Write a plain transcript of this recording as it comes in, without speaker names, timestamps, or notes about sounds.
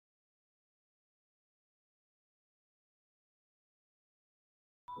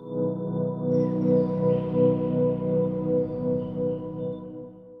Good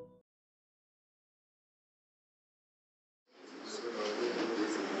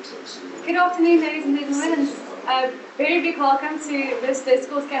afternoon, ladies and gentlemen, and a very big welcome to this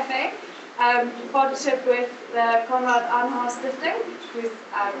Discourse Café, partnership with the Konrad Adenauer Stiftung, who's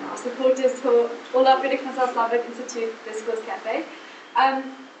our supporters for all our Frederick and Zyl-Slabbert Institute Discourse Café.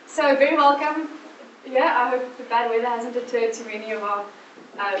 So very welcome. Yeah, I hope the bad weather hasn't deterred too many of our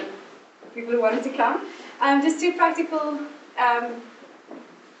people who wanted to come. Just two practical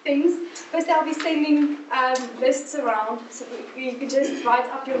things. First, I'll be sending lists around, so you can just write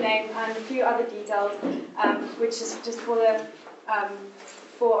up your name and a few other details, which is just for the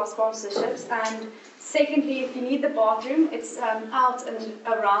for our sponsorships. And secondly, if you need the bathroom, it's out and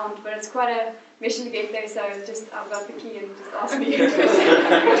around, but it's quite a mission to get there. So just I've got the key and just ask me if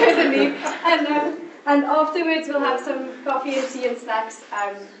there's a need. And afterwards, we'll have some coffee and tea and snacks.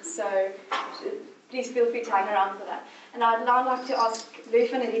 So please feel free to hang around for that. And I'd now like to ask Louis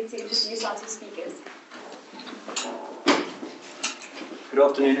to introduce our two speakers. Good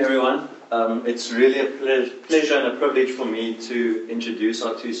afternoon, everyone. It's really a pleasure and a privilege for me to introduce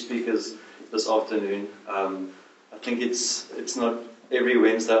our two speakers this afternoon. I think it's not every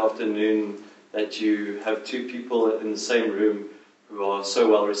Wednesday afternoon that you have two people in the same room who are so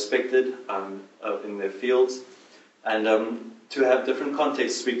well respected in their fields, and to have different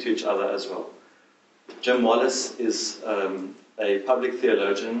contexts speak to each other as well. Jim Wallis is a public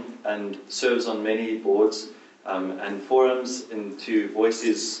theologian and serves on many boards and forums to voice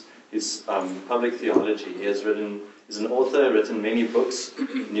his public theology. He's an author, written many books,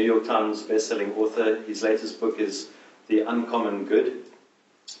 New York Times best-selling author. His latest book is The Uncommon Good,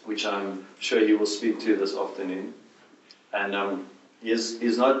 which I'm sure he will speak to this afternoon. And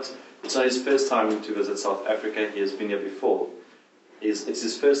it's not his first time to visit South Africa. He has been here before. It's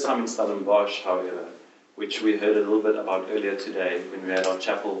his first time in Stellenbosch, however, which we heard a little bit about earlier today when we had our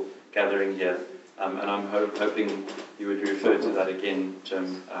chapel gathering here. And I'm hoping you would refer to that again,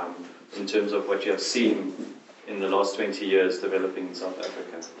 Jim, in terms of what you have seen in the last 20 years developing in South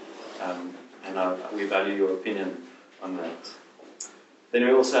Africa. We value your opinion on that. Then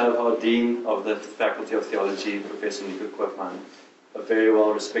we also have our Dean of the Faculty of Theology, Prof Nico Koopman, a very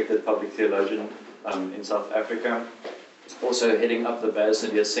well-respected public theologian in South Africa, also heading up the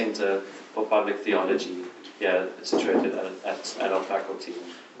Bearsadier Center for Public Theology here, situated at our faculty,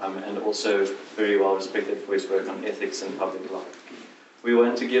 and also very well respected for his work on ethics and public life. We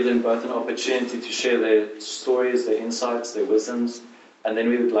want to give them both an opportunity to share their stories, their insights, their wisdoms, and then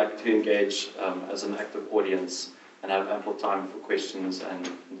we would like to engage as an active audience and have ample time for questions and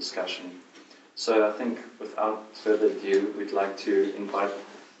discussion. So I think without further ado, we'd like to invite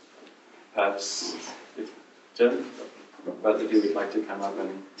perhaps Jim, both of you would like to come up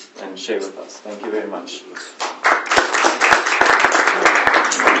and share with us. Thank you very much.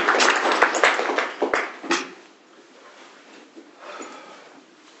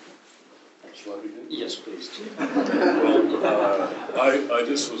 Shall I begin? Yes, please. Well, I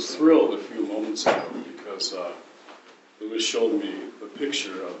just was thrilled a few moments ago because Louis showed me a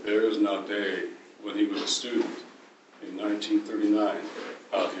picture of Bears Naudet when he was a student in 1939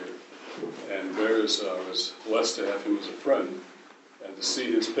 out here. And Bears was blessed to have him as a friend, and to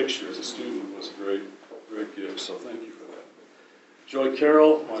see his picture as a student was a great, great gift, so thank you for that. Joy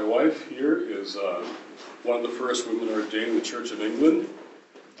Carroll, my wife here, is one of the first women ordained in the Church of England.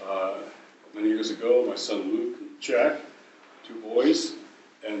 Many years ago, my son Luke and Jack, two boys,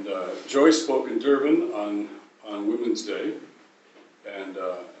 and Joy spoke in Durban on Women's Day, and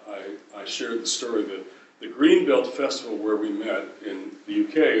I shared the story that the Greenbelt Festival where we met in the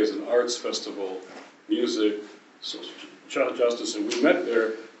UK is an arts festival, music, social justice, and we met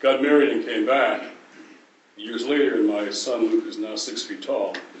there, got married and came back. Years later, and my son Luke, who's now 6 feet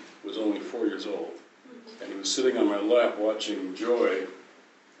tall, was only 4 years old. And he was sitting on my lap watching Joy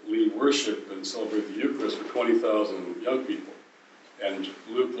lead worship and celebrate the Eucharist for 20,000 young people. And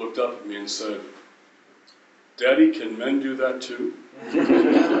Luke looked up at me and said, "Daddy, can men do that too?"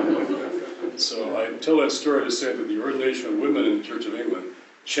 So I tell that story to say that the ordination of women in the Church of England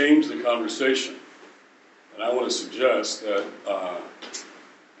changed the conversation. And I want to suggest that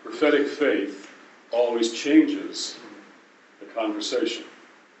prophetic faith always changes the conversation,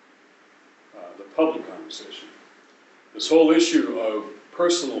 the public conversation. This whole issue of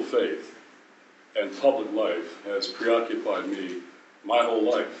personal faith and public life has preoccupied me my whole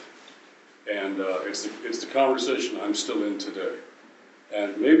life. And it's the conversation I'm still in today.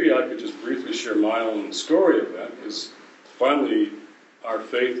 And maybe I could just briefly share my own story of that, because finally our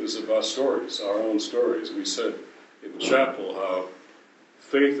faith is about stories, our own stories. We said in the chapel how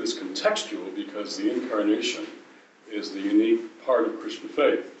faith is contextual because the incarnation is the unique part of Christian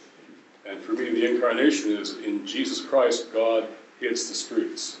faith. And for me, the incarnation is in Jesus Christ, God hits the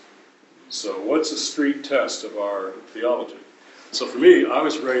streets. So what's a street test of our theology? So for me, I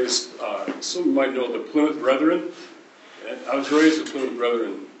was raised, some of you might know the Plymouth Brethren. And I was raised a Plymouth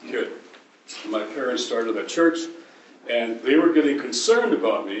Brethren kid. My parents started that church, and they were getting concerned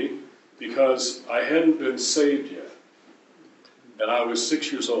about me because I hadn't been saved yet. And I was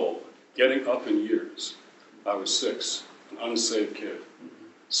 6 years old, getting up in years. I was 6, an unsaved kid.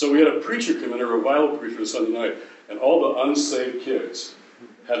 So we had a preacher come in, a revival preacher Sunday night, and all the unsaved kids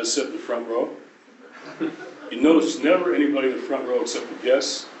had to sit in the front row. You notice there's never anybody in the front row except the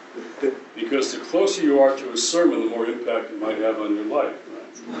guests, because the closer you are to a sermon, the more impact it might have on your life.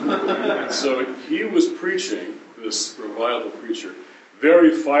 Right? So he was preaching, this revival preacher,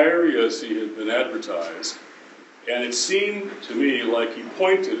 very fiery as he had been advertised, and it seemed to me like he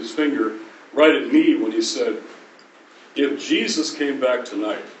pointed his finger right at me when he said, if Jesus came back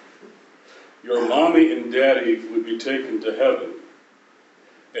tonight, your mommy and daddy would be taken to heaven,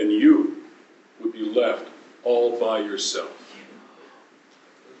 and you would be left all by yourself.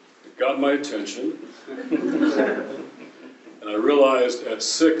 It got my attention, and I realized at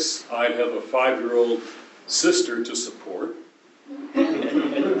 6 I'd have a 5-year-old sister to support.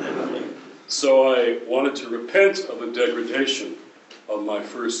 So I wanted to repent of the degradation of my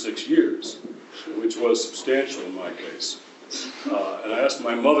first 6 years, which was substantial in my case. And I asked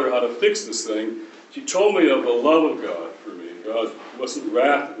my mother how to fix this thing. She told me of the love of God for me. God wasn't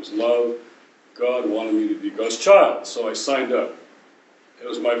wrath, it was love. God wanted me to be God's child, so I signed up. It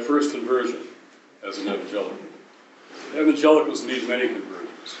was my first conversion as an evangelical. Evangelicals need many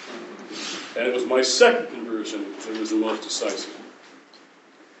conversions. And it was my second conversion that was the most decisive.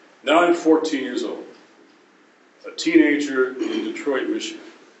 Now I'm 14 years old, a teenager in Detroit, Michigan.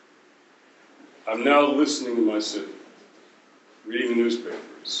 I'm now listening to my city, reading the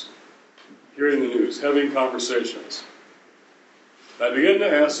newspapers, hearing the news, having conversations. I began to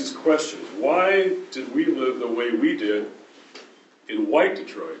ask these questions. Why did we live the way we did in white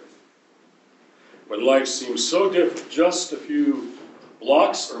Detroit when life seemed so different just a few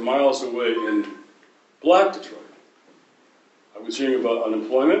blocks or miles away in black Detroit? I was hearing about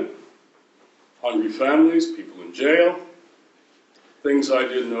unemployment, hungry families, people in jail, things I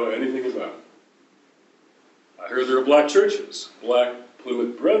didn't know anything about. I heard there were black churches, black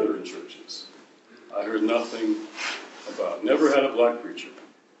Plymouth Brethren churches. I heard nothing about, never had a black preacher.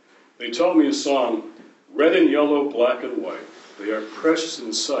 They taught me a song, red and yellow, black and white. They are precious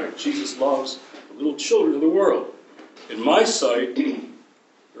in sight. Jesus loves the little children of the world. In my sight,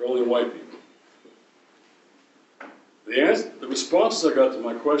 they're only white people. The responses I got to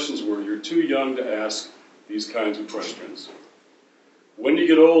my questions were, you're too young to ask these kinds of questions. When you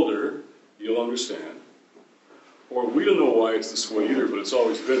get older, you'll understand. Or we don't know why it's this way either, but it's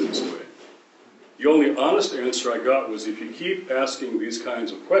always been this way. The only honest answer I got was, if you keep asking these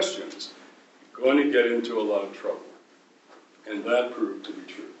kinds of questions, you're going to get into a lot of trouble. And that proved to be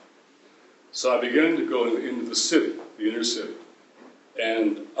true. So I began to go into the city, the inner city.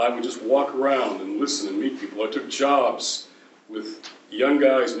 And I would just walk around and listen and meet people. I took jobs with young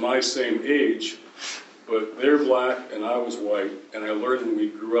guys my same age, but they're black and I was white, and I learned that we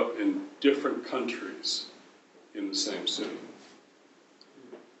grew up in different countries in the same city.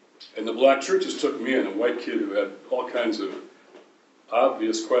 And the black churches took me in, a white kid who had all kinds of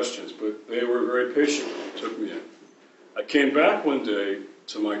obvious questions, but they were very patient and took me in. I came back one day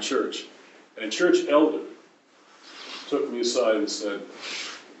to my church, and a church elder took me aside and said,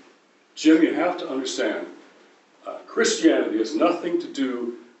 Jim, you have to understand, Christianity has nothing to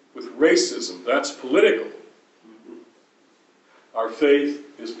do with racism. That's political. Our faith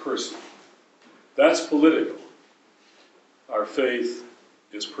is personal. That's political. Our faith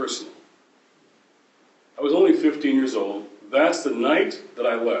is personal. I was only 15 years old. That's the night that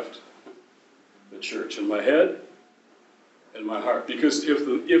I left the church, in my head and my heart. Because if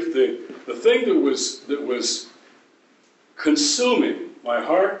the thing that was consuming my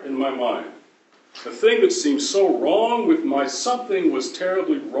heart and my mind, the thing that seemed so wrong with something was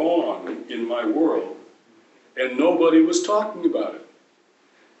terribly wrong in my world, and nobody was talking about it,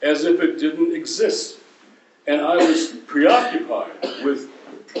 as if it didn't exist. And I was preoccupied with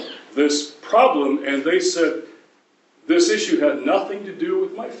this problem, and they said this issue had nothing to do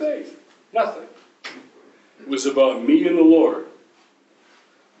with my faith. Nothing. It was about me and the Lord,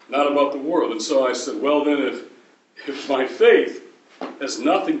 not about the world. And so I said, well then, if my faith has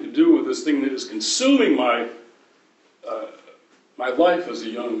nothing to do with this thing that is consuming my life as a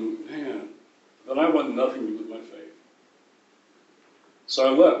young man, then I want nothing to do with my faith. So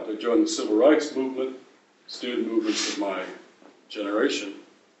I left. I joined the civil rights movement, student movements of my generation.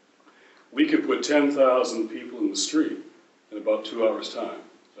 We could put 10,000 people in the street in about 2 hours' time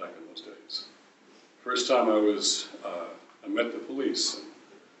back in those days. First time I met the police, and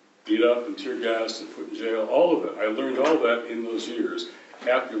beat up and tear gassed and put in jail, all of it. I learned all that in those years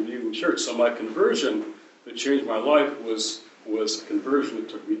after leaving church. So my conversion that changed my life was a conversion that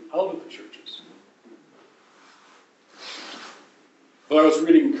took me out of the churches. But I was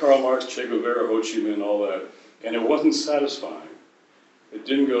reading Karl Marx, Che Guevara, Ho Chi Minh, all that, and it wasn't satisfying. It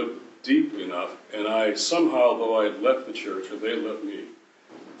didn't go deeply enough, and I somehow, though I had left the church, or they left me,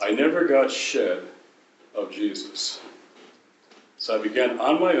 I never got shed of Jesus. So I began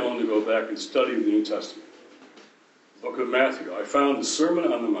on my own to go back and study the New Testament. The book of Matthew. I found the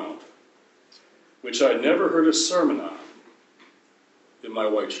Sermon on the Mount, which I'd never heard a sermon on in my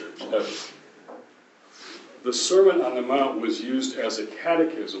white church, ever. The Sermon on the Mount was used as a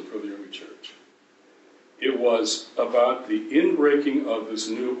catechism for the early church. It was about the inbreaking of this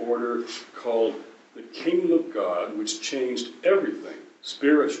new order called the Kingdom of God, which changed everything,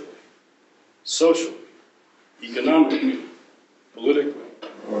 spiritually, socially, economically, politically.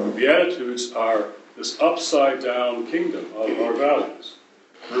 The Beatitudes are this upside-down kingdom of our values.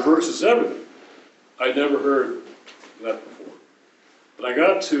 Reverses everything. I'd never heard that before. But I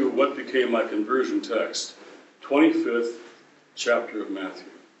got to what became my conversion text, 25th chapter of Matthew.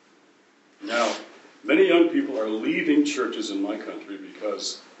 Now, many young people are leaving churches in my country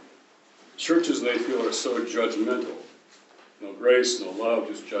because churches they feel are so judgmental. No grace, no love,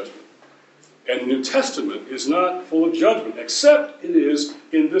 just judgment. And the New Testament is not full of judgment, except it is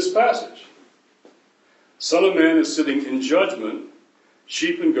in this passage. Son of Man is sitting in judgment,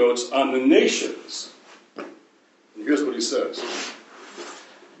 sheep and goats, on the nations. And here's what he says.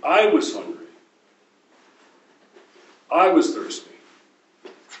 I was hungry. I was thirsty.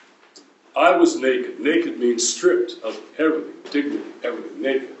 I was naked. Naked means stripped of everything, dignity, everything,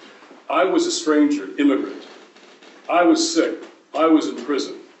 naked. I was a stranger, immigrant. I was sick. I was in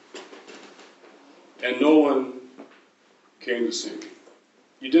prison. And no one came to see me.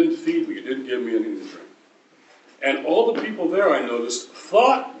 You didn't feed me. You didn't give me anything to drink. And all the people there, I noticed,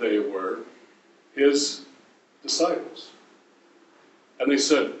 thought they were his disciples. And they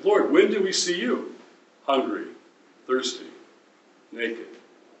said, Lord, when do we see you? Hungry, thirsty, naked,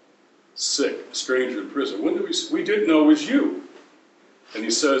 sick, a stranger in prison. When do we didn't know it was you. And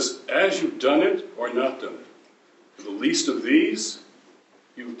he says, as you've done it or not done it, for the least of these,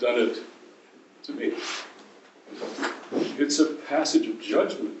 you've done it to me. It's a passage of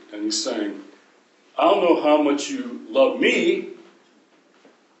judgment. And he's saying, I'll know how much you love me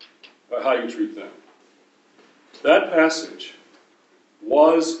by how you treat them. That passage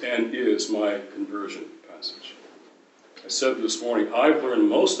was and is my conversion passage. I said this morning, I've learned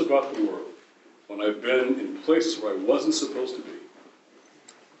most about the world when I've been in places where I wasn't supposed to be,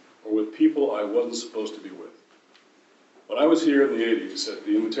 or with people I wasn't supposed to be with. When I was here in the 80s at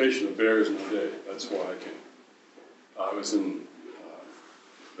the invitation of Bears in the Day, that's why I came. I was in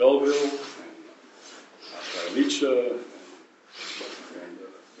Belleville, and Galicia, and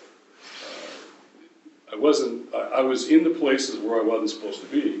I was in the places where I wasn't supposed to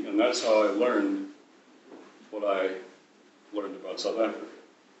be, and that's how I learned what I learned about South Africa,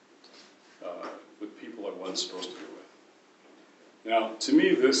 with people I wasn't supposed to be with. Now, to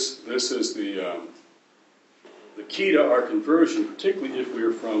me, this is the key to our conversion, particularly if we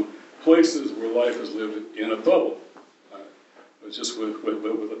are from places where life is lived in a bubble. I was just with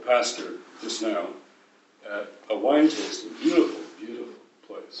a pastor just now at a wine tasting, beautiful, beautiful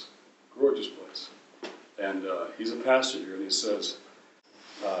place, gorgeous place. And he's a pastor here, and he says,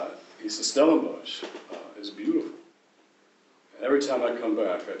 Stellenbosch is beautiful. And every time I come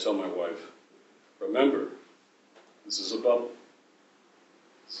back, I tell my wife, remember, this is a bubble.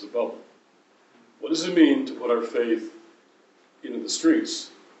 This is a bubble. What does it mean to put our faith into the streets,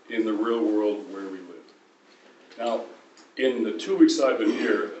 in the real world where we live? Now, in the 2 weeks I've been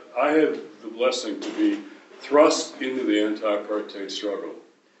here, I had the blessing to be thrust into the anti-apartheid struggle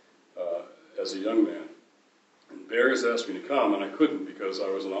as a young man. And Bears asked me to come, and I couldn't because I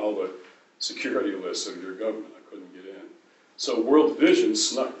was on all the security lists of your government. I couldn't get in. So World Vision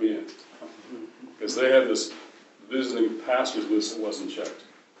snuck me in because they had this visiting pastors list that wasn't checked.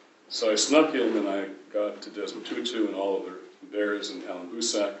 So I snuck in, and I got to Desmond Tutu and all of their Bears and Alan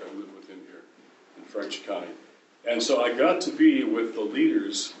Busak. I lived with him here in Franklin County. And so I got to be with the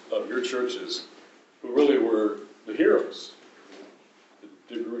leaders of your churches who really were the heroes,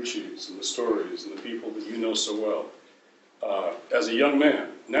 the DeGrucci's and the Stories and the people that you know so well. As a young man,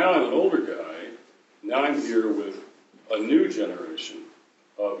 now I'm an older guy, now I'm here with a new generation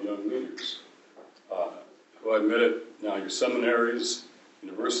of young leaders who I've met at now your seminaries,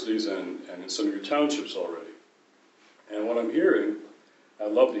 universities, and in some of your townships already. And what I'm hearing,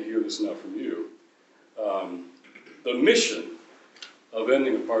 I'd love to hear this now from you, the mission of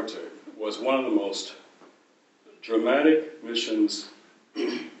ending apartheid was one of the most dramatic missions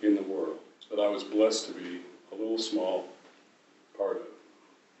in the world that I was blessed to be a little small part of.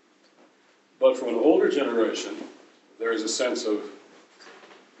 But from an older generation, there is a sense of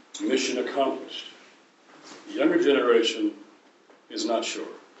mission accomplished. The younger generation is not sure.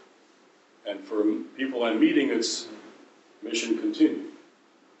 And for people I'm meeting, it's mission continued.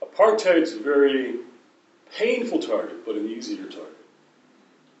 Apartheid's a very painful target, but an easier target.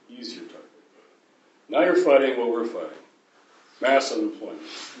 Easier target. Now you're fighting what we're fighting. Mass unemployment.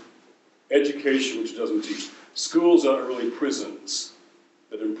 Education which doesn't teach. Schools that are really prisons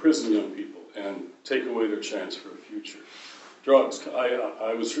that imprison young people and take away their chance for a future. Drugs.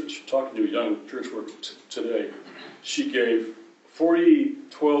 I was talking to a young church worker today. She gave 40,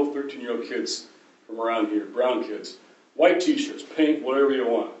 12, 13-year-old kids from around here, brown kids, white t-shirts, paint whatever you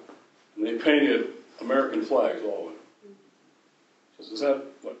want. And they painted American flags all over. So is that,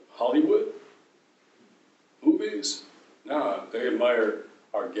 what, Hollywood? Movies? No, they admire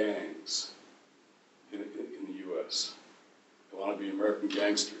our gangs in the U.S. They want to be American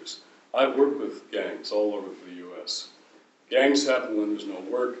gangsters. I've worked with gangs all over the U.S. Gangs happen when there's no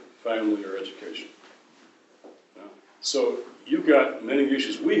work, family, or education. You know? So you've got many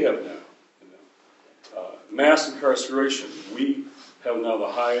issues we have now. Mass incarceration. We have now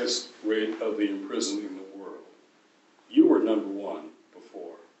the highest rate of the imprisoned in the world. You were number one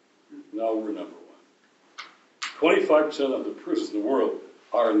before. Now we're number one. 25% of the prisons in the world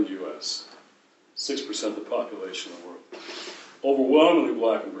are in the U.S. 6% of the population of the world. Overwhelmingly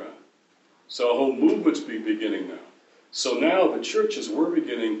black and brown. So a whole movement's beginning now. So now the churches, we're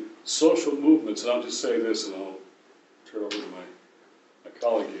beginning social movements, and I'll just say this, and I'll turn over to my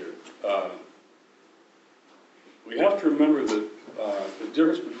colleague here. We have to remember that the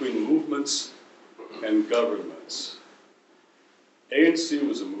difference between movements and governments. ANC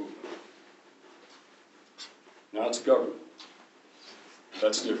was a movement. Now it's a government.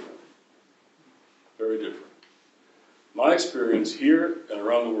 That's different. Very different. My experience here and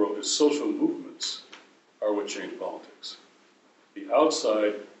around the world is social movements are what change politics. The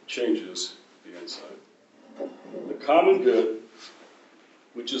outside changes the inside. The common good,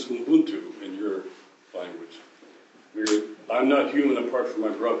 which is Ubuntu in your language. I'm not human apart from my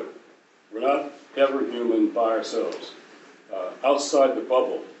brother. We're not ever human by ourselves. Outside the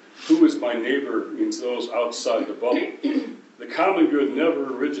bubble. Who is my neighbor means those outside the bubble. The common good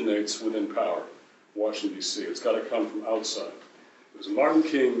never originates within power. Washington, D.C. It's got to come from outside. It was Martin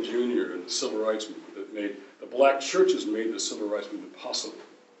King Jr. and the Civil Rights Movement that made, the black churches made the Civil Rights Movement possible.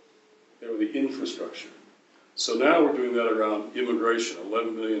 They were the infrastructure. So now we're doing that around immigration,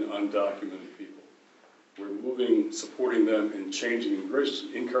 11 million undocumented people. We're moving, supporting them in changing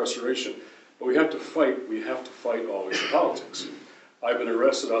incarceration. But we have to fight always politics. I've been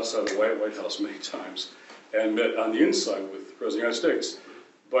arrested outside the White House many times and met on the inside with the President of the United States.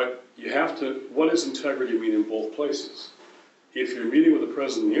 But you have to, what does integrity mean in both places? If you're meeting with the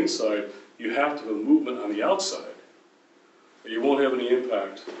President on the inside, you have to have a movement on the outside. But you won't have any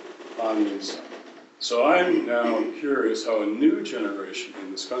impact on the inside. So I'm now curious how a new generation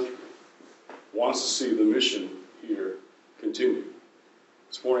in this country wants to see the mission here continue.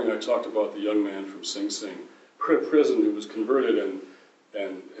 This morning I talked about the young man from Sing Sing prison who was converted and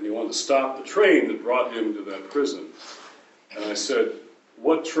he wanted to stop the train that brought him to that prison. And I said,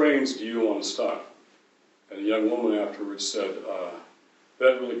 what trains do you want to stop? And a young woman afterwards said,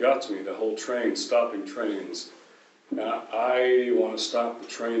 that really got to me, the whole train, stopping trains. And I want to stop the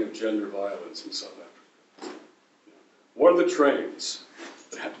train of gender violence in South Africa. What are the trains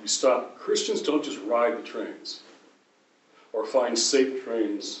that have to be stopped? Christians don't just ride the trains or find safe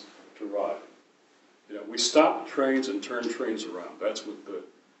trains to ride. You know, we stop trains and turn trains around. That's what the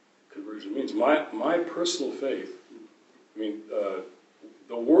conversion means. My personal faith, I mean,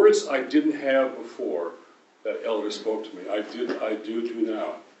 the words I didn't have before that elder spoke to me, I do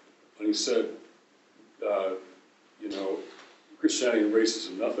now. When he said, you know, Christianity and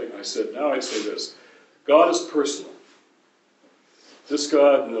racism, nothing. I said, now I'd say this. God is personal. This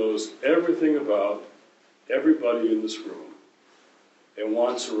God knows everything about everybody in this room and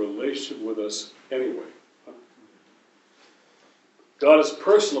wants a relationship with us anyway. God is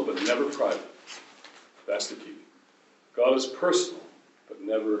personal but never private. That's the key. God is personal but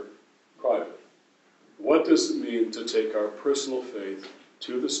never private. What does it mean to take our personal faith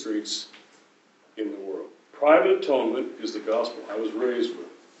to the streets in the world? Private atonement is the gospel I was raised with.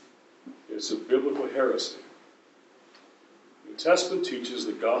 It's a biblical heresy. The New Testament teaches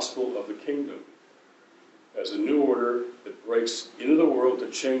the gospel of the kingdom as a new order that breaks into the world to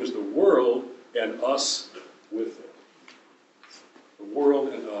change the world and us with it. The world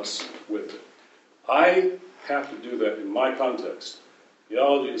and us with it. I have to do that in my context.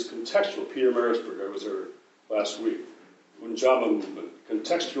 Theology is contextual. Peter Marisburg, I was there last week. Unjama movement,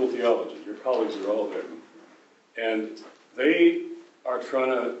 contextual theology. Your colleagues are all there. And they are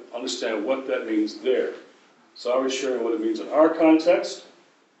trying to understand what that means there. So I was sharing what it means in our context.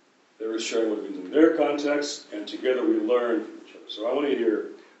 They were sharing what it means in their context. And together we learn from each other. So I want to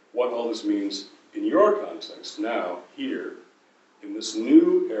hear what all this means in your context now, here, in this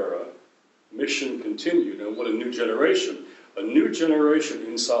new era, mission continued, and what a new generation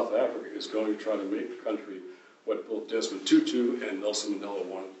in South Africa is going to try to make the country what both Desmond Tutu and Nelson Mandela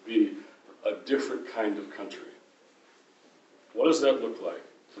wanted to be, a different kind of country. What does that look like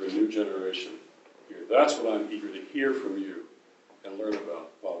for a new generation here? That's what I'm eager to hear from you and learn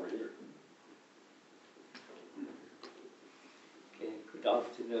about while we're here. Okay, good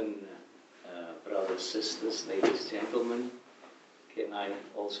afternoon, brothers, sisters, ladies, gentlemen. Can I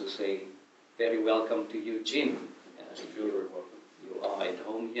also say very welcome to you, Jim. You are at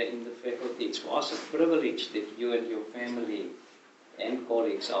home here in the faculty. It was a privilege that you and your family and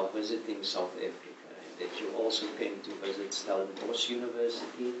colleagues are visiting South Africa, and that you also came to visit Stellenbosch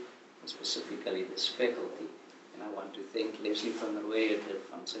University, and specifically this faculty. And I want to thank Leslie van der Wey at the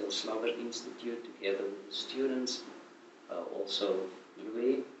Zyl-Slabbert Institute, together with the students, also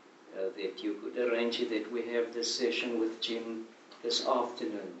Louis, that you could arrange it, that we have this session with Jim this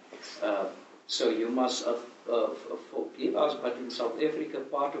afternoon. So you must forgive us, but in South Africa,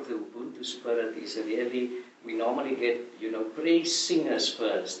 part of the Ubuntu spirit is really, we normally get, praise singers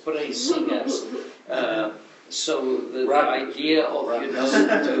first, praise singers. So the idea of,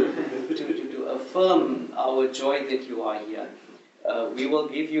 to affirm our joy that you are here. We will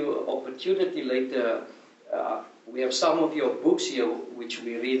give you opportunity later. We have some of your books here which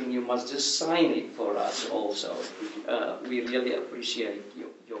we read, and you must just sign it for us also. We really appreciate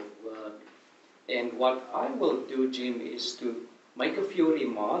your work. And what I will do, Jim, is to make a few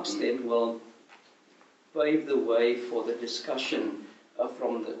remarks that will pave the way for the discussion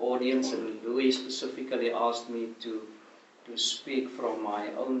from the audience. And Louis specifically asked me to speak from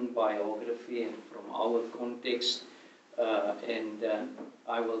my own biography and from our context. And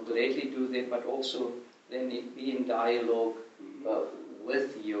I will gladly do that, but also then be in dialogue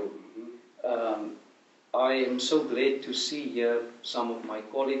with you. I am so glad to see here some of my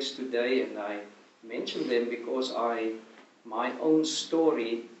colleagues today, and I mention them because my own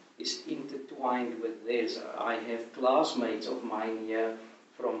story is intertwined with theirs. I have classmates of mine here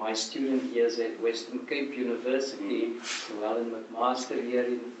from my student years at Western Cape University, Llewellyn McMaster here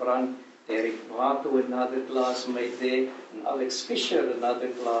in front, Derek Marto, another classmate there, and Alex Fisher, another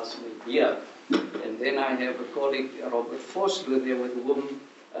classmate here. And then I have a colleague, Robert Vosloo, there with whom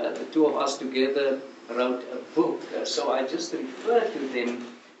the two of us together wrote a book. So I just refer to them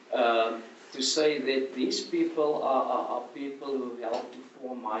to say that these people are people who helped to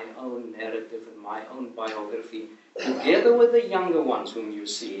form my own narrative and my own biography, together with the younger ones whom you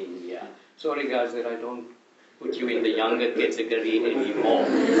see in here. Sorry guys that I don't put you in the younger category anymore.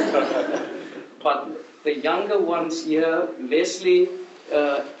 But the younger ones here, Leslie,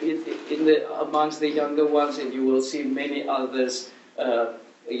 amongst the younger ones, and you will see many others,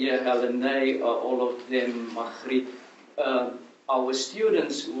 here, Helen Ney, all of them, Margriet, our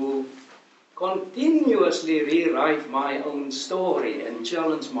students who continuously rewrite my own story and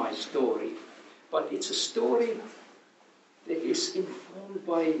challenge my story. But it's a story that is informed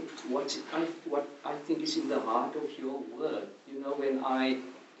by what I think is in the heart of your work. When I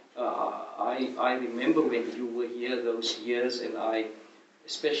remember when you were here those years, and I,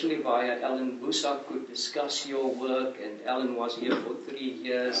 especially via Ellen Busak, could discuss your work, and Ellen was here for 3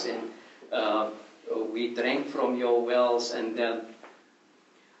 years, and we drank from your wells.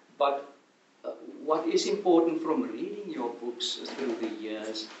 But what is important from reading your books through the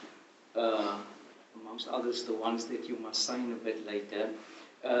years, amongst others the ones that you must sign a bit later,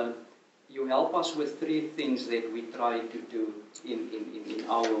 you help us with 3 things that we try to do in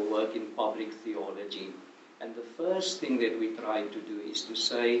our work in public theology. And the first thing that we try to do is to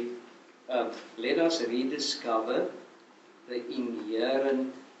say, let us rediscover the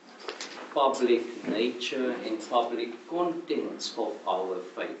inherent public nature and public contents of our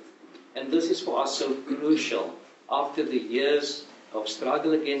faith. And this is for us so crucial after the years of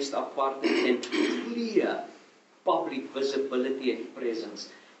struggle against apartheid and clear public visibility and presence.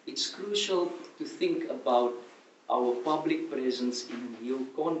 It's crucial to think about our public presence in new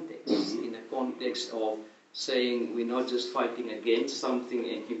context, in a context of saying we're not just fighting against something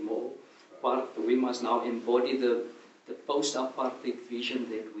anymore, but we must now embody the post-apartheid vision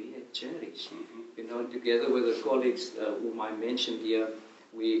that we had cherished. You know, together with the colleagues whom I mentioned here,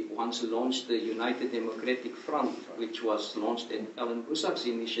 we once launched the United Democratic Front, which was launched in Alan Busak's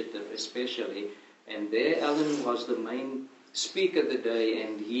initiative especially, and there Alan was the main speaker the day,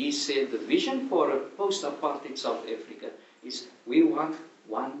 and he said the vision for a post-apartheid South Africa is we want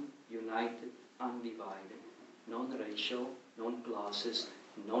one united, undivided, non-racial, non-classist,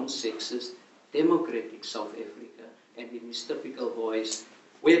 non-sexist, democratic South Africa, and in his typical voice,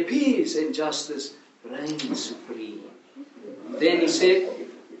 where peace and justice reign supreme. Then he said,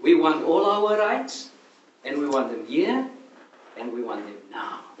 we want all our rights, and we want them here, and we want them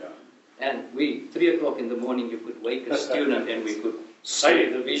now. Yeah. And 3 o'clock in the morning, you could wake a student and we could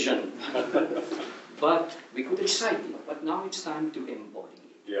say the vision. But we could recite it, but now it's time to embody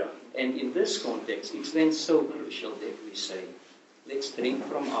it. Yeah. And in this context, it's then so crucial that we say, let's drink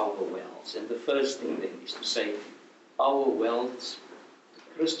from our wells. And the first thing then is to say, our wells, the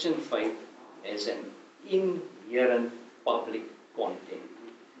Christian faith, as an inherent public content.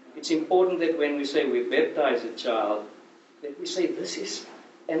 It's important that when we say we baptize a child, that we say this is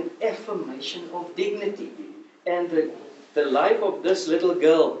an affirmation of dignity. And the life of this little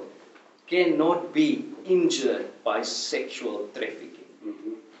girl cannot be injured by sexual trafficking.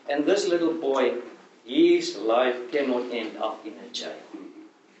 And this little boy, his life cannot end up in a jail.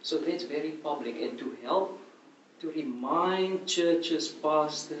 So that's very public. And to help to remind churches,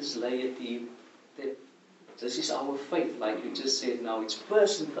 pastors, laity, that this is our faith. Like you just said now, it's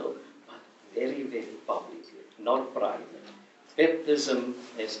personal, but very, very public, not private. Baptism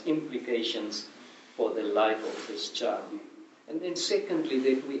has implications for the life of this child. And then secondly,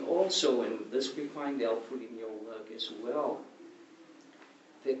 that we also, and this we find helpful in your work as well,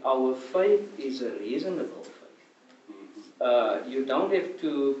 that our faith is a reasonable faith. You don't have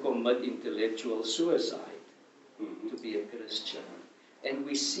to commit intellectual suicide to be a Christian. And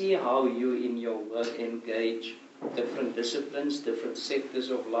we see how you in your work engage different disciplines, different sectors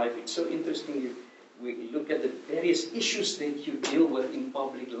of life. It's so interesting. We look at the various issues that you deal with in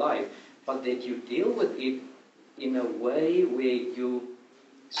public life, but that you deal with it in a way where you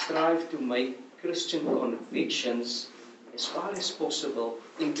strive to make Christian convictions, as far as possible,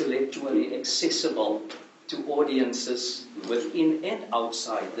 intellectually accessible to audiences within and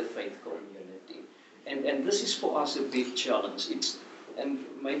outside the faith community. And this is for us a big challenge. And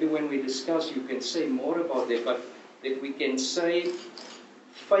maybe when we discuss, you can say more about that, but that we can say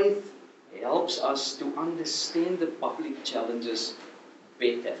faith helps us to understand the public challenges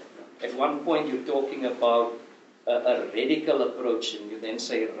better. At one point you're talking about a radical approach, and you then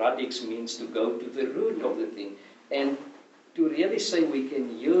say radix means to go to the root of the thing. And to really say we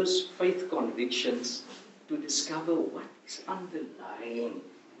can use faith convictions to discover what is underlying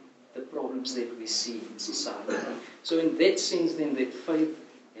the problems that we see in society. So in that sense then, that faith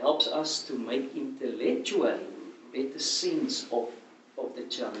helps us to make intellectually better sense of the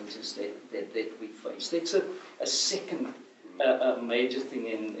challenges that we face. That's a second major thing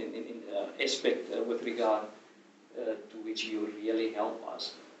in aspect with regard to which you really help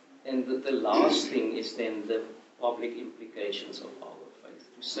us. And the last thing is then the public implications of our faith.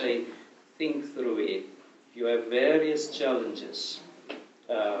 To say, think through it. You have various challenges.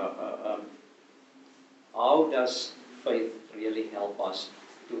 How does faith really help us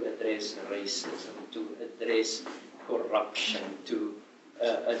to address racism, to address corruption, to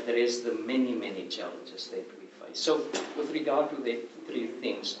address the many, many challenges that we face? So, with regard to the three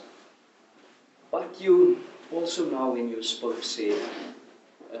things, but you also now when you spoke said,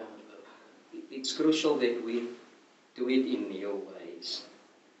 it's crucial that we do it in new ways.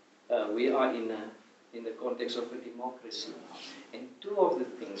 We are in the context of a democracy now. And two of the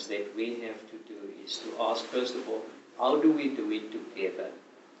things that we have to do is to ask, first of all, how do we do it together?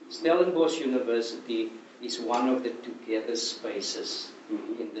 Stellenbosch University is one of the together spaces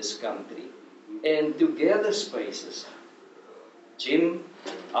in this country. And together spaces, Jim,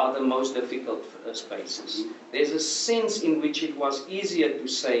 are the most difficult spaces. There's a sense in which it was easier to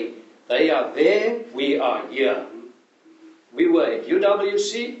say, they are there, we are here. We were at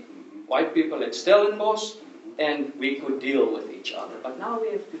UWC, white people at Stellenbosch, and we could deal with each other. But now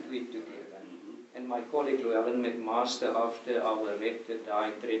we have to do it together. And my colleague Llewellyn McMaster, after our rector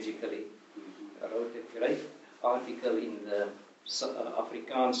died tragically, wrote a great article in the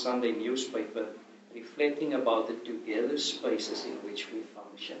Afrikaans Sunday newspaper reflecting about the together spaces in which we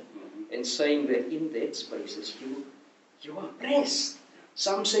function. And saying that in that spaces you are pressed.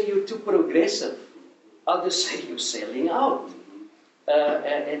 Some say you're too progressive. Others say you're selling out.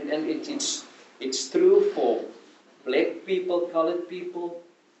 And it's true for black people, colored people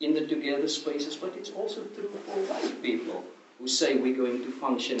in the together spaces, but it's also true for white people who say we're going to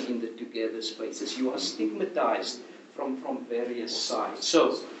function in the together spaces. You are stigmatized from various sides. So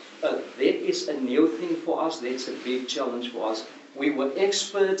that is a new thing for us. That's a big challenge for us. We were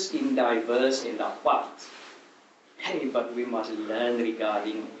experts in diverse and apart. Hey, but we must learn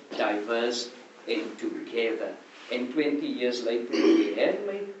regarding diverse and together. And 20 years later, we have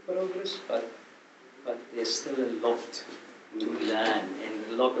made progress, but there's still a lot to learn and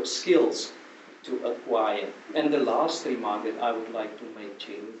a lot of skills to acquire. And the last remark that I would like to make,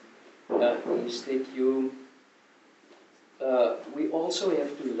 Jim, is that we also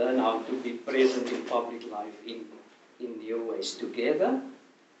have to learn how to be present in public life in new ways together,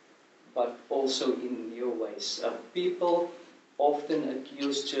 but also in new ways. People often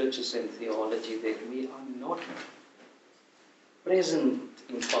accuse churches and theology that we are not present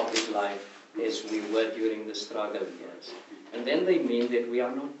in public life as we were during the struggle years. And then they mean that we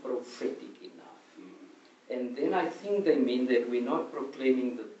are not prophetic enough. And then I think they mean that we're not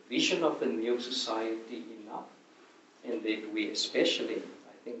proclaiming the vision of a new society enough. And that we especially,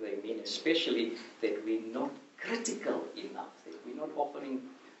 I think they mean especially, that we're not critical enough, that we're not offering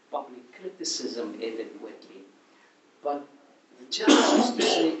public criticism adequately. But the challenge is to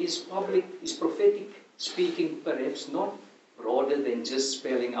say, is prophetic speaking perhaps not broader than just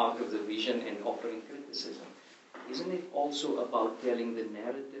spelling out of the vision and offering criticism? Isn't it also about telling the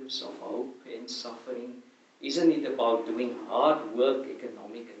narratives of hope and suffering? Isn't it about doing hard work,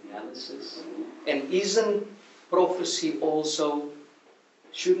 economic analysis? And isn't prophecy also,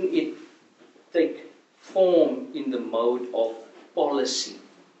 shouldn't it take form in the mode of policy,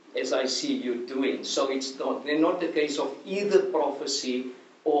 as I see you doing? So it's not, they're not the case of either prophecy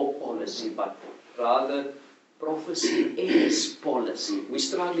or policy, but rather prophecy is policy. We're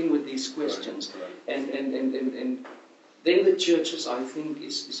struggling with these questions. And then the churches, I think,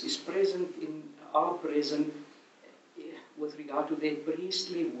 are present with regard to their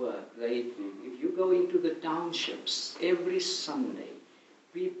priestly work. If you go into the townships every Sunday,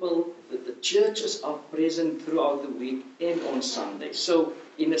 the churches are present throughout the week and on Sunday. So,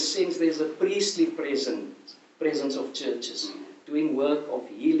 in a sense, there's a priestly presence of churches, doing work of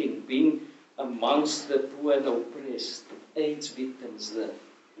healing, being amongst the poor and oppressed, the AIDS victims.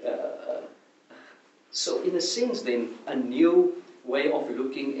 So, in a sense, then, a new way of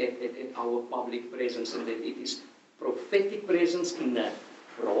looking at our public presence, and that it is prophetic presence in a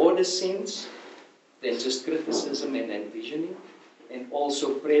broader sense than just criticism and envisioning, and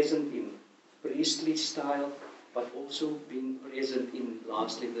also present in priestly style, but also being present in,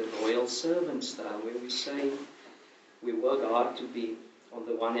 lastly, the royal servant style, where we say we work hard to be, on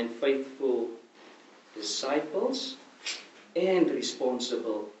the one hand, faithful disciples and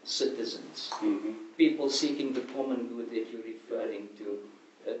responsible citizens. People seeking the common good that you're referring to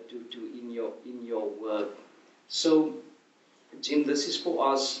in your work. So, Jim, this is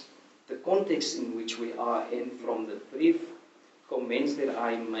for us the context in which we are, and from the brief comments that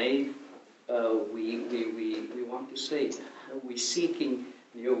I made, we want to say we're seeking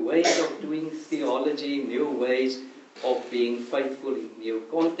new ways of doing theology, new ways of being faithful in new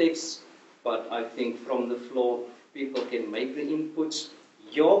contexts. But I think from the floor, people can make the inputs.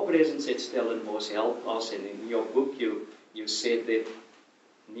 Your presence at Stellenbosch helped us, and in your book you said that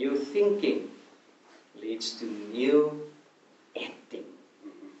new thinking leads to new acting.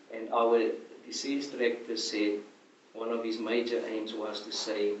 And our deceased rector said one of his major aims was to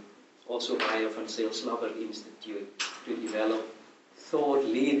say, also via van Zyl-Slabbert Institute, to develop thought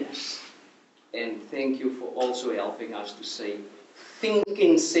leaders. And thank you for also helping us to say,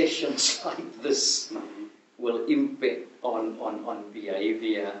 thinking sessions like this will impact on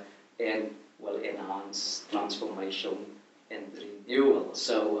behavior and will enhance transformation and renewal.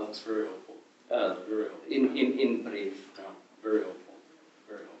 So that's very helpful. Very helpful. In brief. Yeah, very helpful.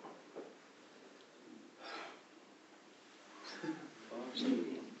 Very helpful. So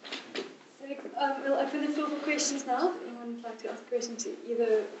we'll open the floor for questions now. If anyone would like to ask a question to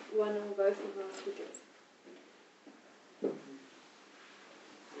either one or both of our speakers.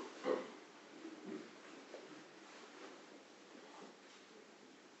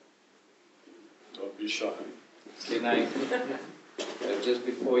 Don't be shy. Can I, just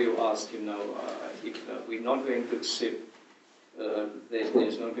before you ask, if we're not going to accept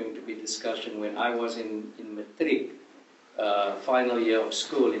there's not going to be discussion. When I was in matric, final year of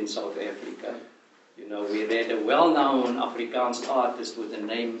school in South Africa, we read a well-known Afrikaans artist with the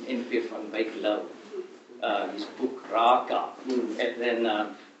name N.P. van Wyk Lou, his book Raka. And then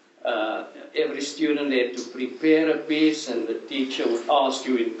every student had to prepare a piece, and the teacher would ask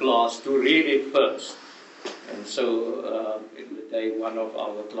you in class to read it first. And so in the day, one of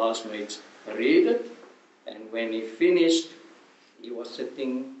our classmates read it, and when he finished, he was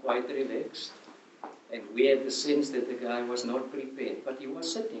sitting quite relaxed. And we had the sense that the guy was not prepared, but he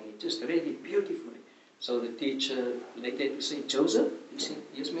was sitting, he just read it beautifully. So the teacher later had to say, Joseph? He said,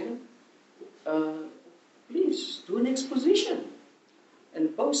 yes, madam? Please, do an exposition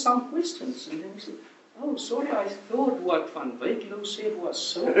and pose some questions. And then he said, oh, sorry, I thought what Van Wyk said was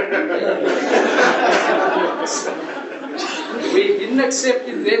so We didn't accept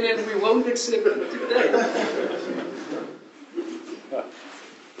it then, and we won't accept it today.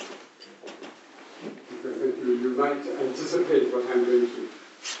 Thank you. You might anticipate what I'm going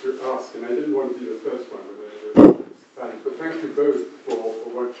to ask, and I didn't want to be the first one with a but thank you both for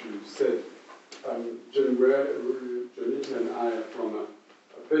what you said. Jim, Janita and I are from a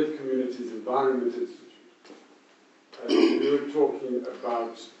Faith Communities Environment Institute. We were talking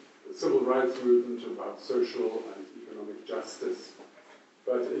about the civil rights movement, about social and economic justice,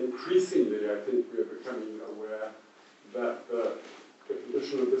 but increasingly I think we are becoming aware that the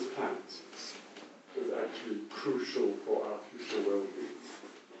condition of this planet is actually crucial for our future well-being.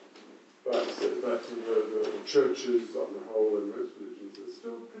 But the churches on the whole and most religions are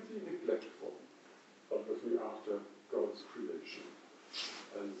still pretty neglectful of looking after God's creation.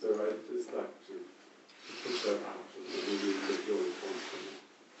 And so I'd just like to put that out and maybe take your response on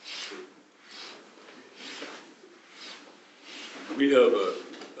it. We have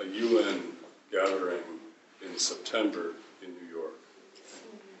a UN gathering in September in New York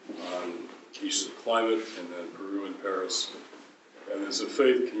on issues of climate, and then Peru and Paris. And there's a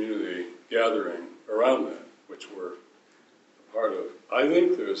faith community gathering around that, which we're a part of. I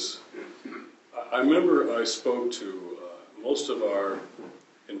think I remember I spoke to most of our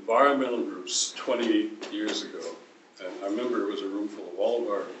environmental groups 20 years ago, and I remember it was a room full of all of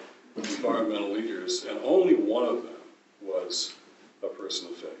our environmental leaders, and only one of them was a person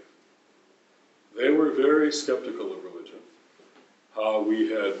of faith. They were very skeptical of religion, how we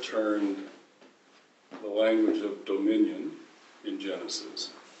had turned the language of dominion in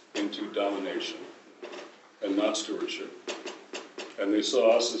Genesis into domination and not stewardship. And they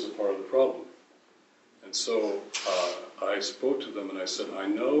saw us as a part of the problem. And so I spoke to them and I said, I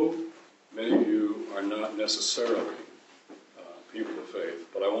know many of you are not necessarily people of faith,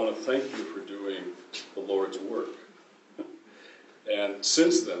 but I want to thank you for doing the Lord's work. And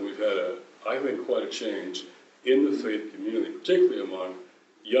since then, we've had, I think, quite a change in the faith community, particularly among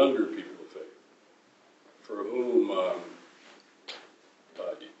younger people of faith, for whom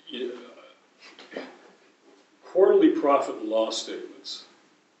quarterly profit and loss statements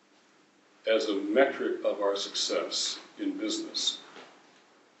as a metric of our success in business.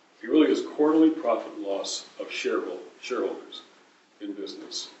 It really is quarterly profit and loss of shareholders in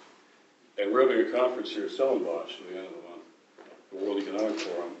business. And we're having a conference here at Stellenbosch at the end of the month, the World Economic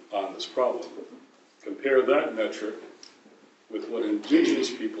Forum, on this problem. Compare that metric with what indigenous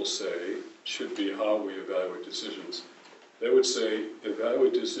people say should be how we evaluate decisions. They would say,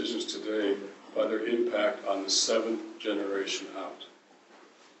 evaluate decisions today by their impact on the 7th generation out.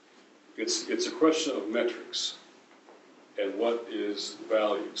 It's a question of metrics and what is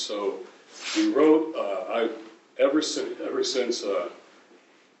valued. So we wrote, ever since the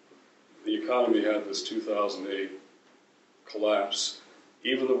economy had this 2008 collapse,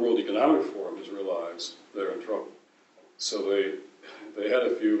 even the World Economic Forum has realized they're in trouble. So they had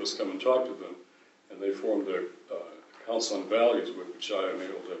a few of us come and talk to them, and they formed a Council on Values, with which I am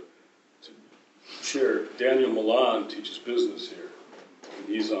able to chair. Daniel Milan teaches business here, and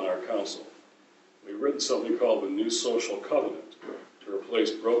he's on our council. We've written something called the New Social Covenant to replace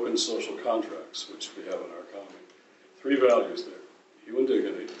broken social contracts, which we have in our economy. 3 values there: human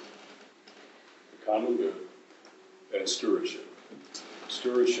dignity, the common good, and stewardship.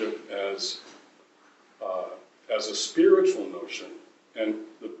 Stewardship as a spiritual notion, and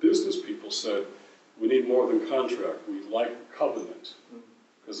the business people said, we need more than contract, we like covenant,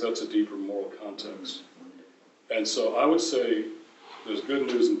 because that's a deeper moral context. And so I would say there's good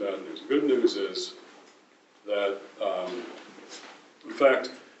news and bad news. Good news is that, in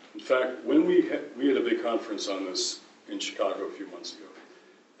fact, when we had a big conference on this in Chicago a few months ago,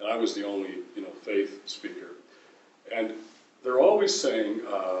 and I was the only, faith speaker, and they're always saying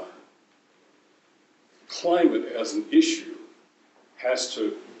climate as an issue has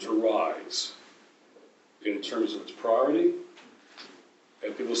to rise in terms of its priority.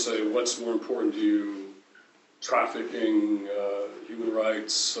 And people say, what's more important to you? Trafficking, human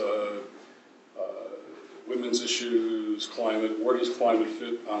rights, women's issues, climate, where does climate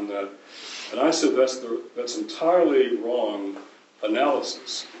fit on that? And I said that's entirely wrong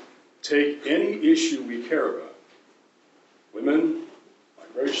analysis. Take any issue we care about, women,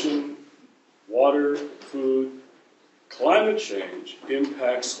 migration, water, food, climate change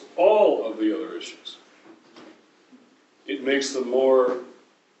impacts all of the other issues. It makes them more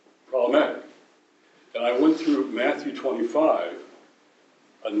problematic. And I went through Matthew 25,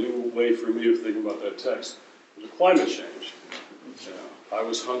 a new way for me of thinking about that text, was climate change. You know, I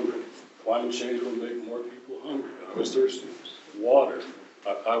was hungry. Climate change will make more people hungry. I was thirsty. Water.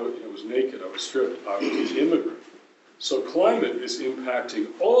 I was naked. I was stripped. I was an immigrant. So climate is impacting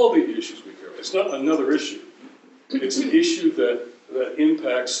all the issues we care about. It's not another issue. It's an issue that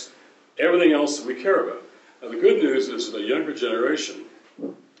impacts everything else that we care about. Now the good news is that the younger generation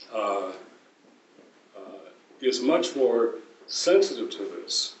is much more sensitive to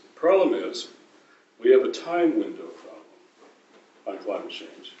this. The problem is we have a time window problem on climate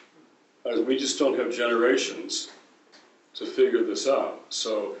change. We just don't have generations to figure this out.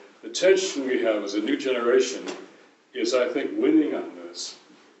 So the tension we have as a new generation is, I think, winning on this,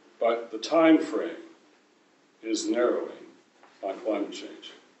 but the time frame is narrowing on climate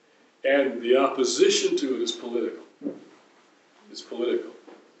change. And the opposition to it is political. It's political.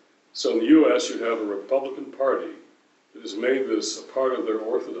 So in the US, you have a Republican Party that has made this a part of their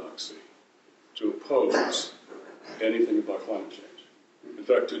orthodoxy to oppose anything about climate change. In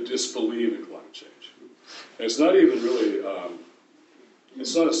fact, to disbelieve in climate change. And it's not even really,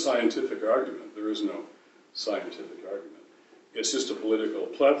 it's not a scientific argument. There is no scientific argument. It's just a political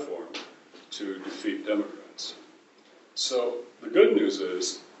platform to defeat Democrats. So the good news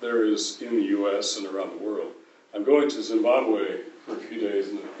is there is, in the US and around the world, I'm going to Zimbabwe for a few days,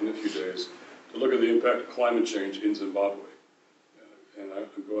 in a few days, to look at the impact of climate change in Zimbabwe. And I'm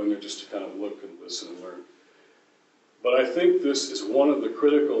going there just to kind of look and listen and learn. But I think this is one of the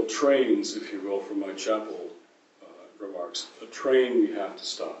critical trains, if you will, from my chapel remarks, a train we have to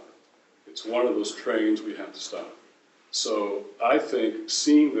stop. It's one of those trains we have to stop. So I think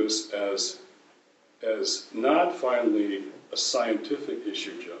seeing this as not finally a scientific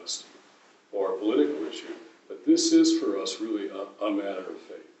issue just, or a political issue, but this is for us really a matter of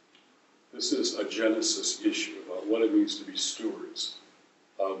faith. This is a Genesis issue about what it means to be stewards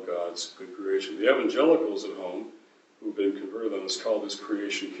of God's good creation. The evangelicals at home who've been converted on this call this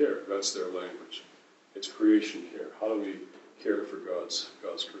creation care. That's their language. It's creation care. How do we care for God's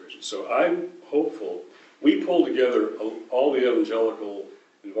creation? So I'm hopeful. We pulled together all the evangelical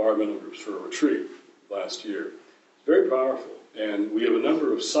environmental groups for a retreat last year. Very powerful. And we have a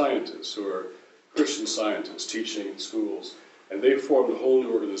number of scientists who are Christian scientists teaching in schools, and they formed a whole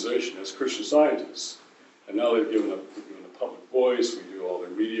new organization as Christian scientists. And now they've given a public voice. We do all their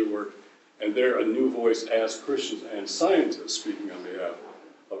media work. And they're a new voice as Christians and scientists speaking on behalf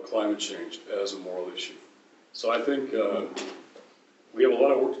of climate change as a moral issue. So I think we have a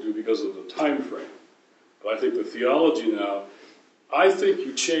lot of work to do because of the time frame. But I think the theology now, I think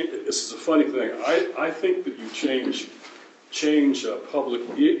you change, this is a funny thing, I think that you change public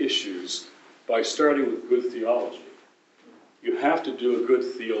issues by starting with good theology. You have to do a good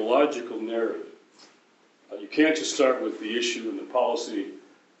theological narrative. You can't just start with the issue and the policy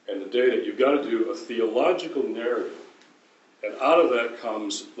and the data. You've got to do a theological narrative. And out of that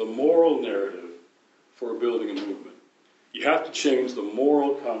comes the moral narrative for building a movement. You have to change the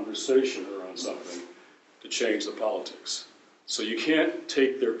moral conversation around something to change the politics. So you can't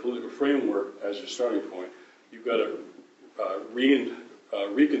take their political framework as your starting point. You've got to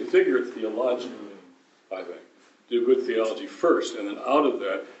reconfigure it theologically, I think. Do good theology first, and then out of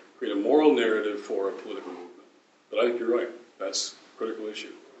that, create a moral narrative for a political movement. But I think you're right. That's a critical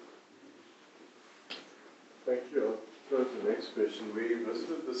issue. Thank you. I'll go to the next question. We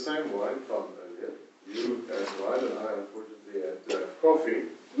visited the same wine farm earlier. You had wine and I unfortunately had coffee,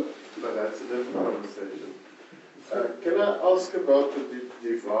 but that's a different conversation. Can I ask about the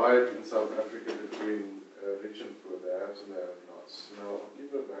divide in South Africa between rich and poor, the haves and the have-nots? Now, I'll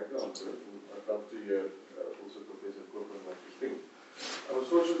give a background to it, and I'd love to hear also Professor Koopman what you think. I was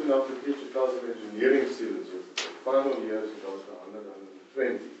fortunate enough to teach a class of engineering students yesterday. Final years, it was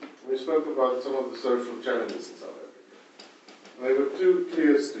 120. We spoke about some of the social challenges in South Africa. And there were two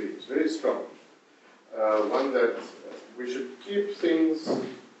clear streams, very strong. One that we should keep things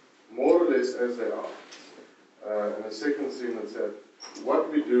more or less as they are. And a second stream that said,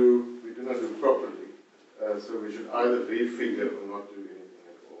 what we do not do properly. So we should either refigure or not do anything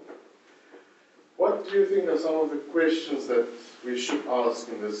at all. What do you think are some of the questions that we should ask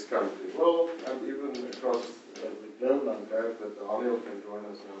in this country? Well, and even across the globe, I'm glad that Daniel can join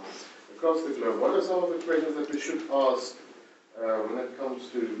us now across the globe, what are some of the questions that we should ask when it comes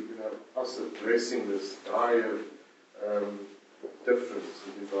to us addressing this dire difference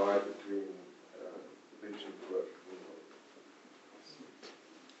and divide between rich and poor?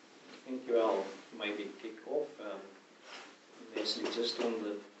 I think I'll maybe kick off, Leslie, just on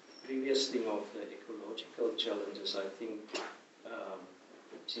the previous thing of the ecological challenges. I think,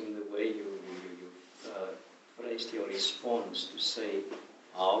 Jim, the way you phrased your response to say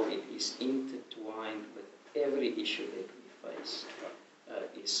how it is intertwined with every issue that we face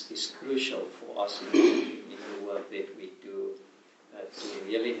is crucial for us in the work that we do to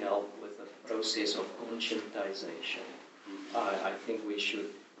really help with the process of conscientization. I think we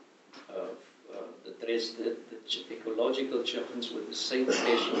should address the ecological challenge with the same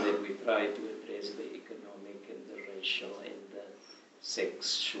passion that we try to address the economic and the racial and the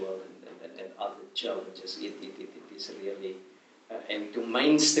sexual and other challenges. It is really, and to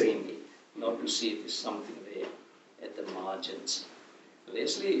mainstream it, not to see it as something there at the margins.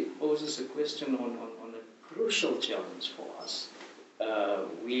 Leslie poses a question on a crucial challenge for us.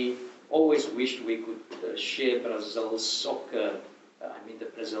 We always wished we could share Brazil's soccer, the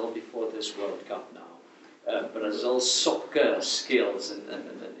Brazil before this World Cup now, Brazil's soccer skills and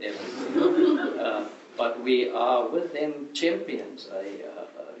everything. But we are with them champions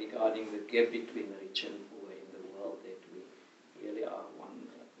regarding the gap between rich and poor in the world, that we really are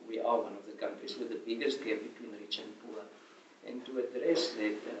we are one of the countries with the biggest gap between rich and poor. And to address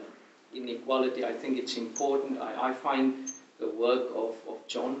that inequality, I think it's important. I find the work of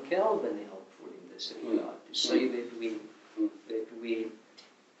John Calvin helpful in this regard, to say that we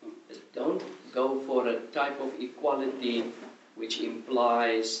don't go for a type of equality which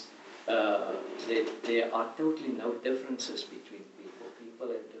implies that there are totally no differences between people. People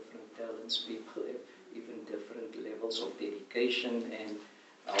have different talents, people have even different levels of dedication, and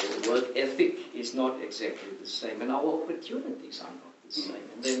our work ethic is not exactly the same, and our opportunities are not the same,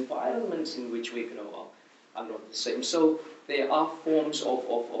 and the environments in which we grow up are not the same. So there are forms of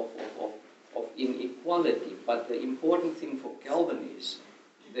inequality, but the important thing for Calvin is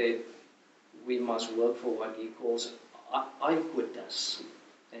that we must work for what he calls equitas,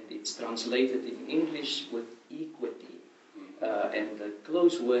 and it's translated in English with equity. And the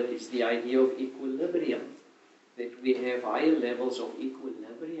close word is the idea of equilibrium, that we have higher levels of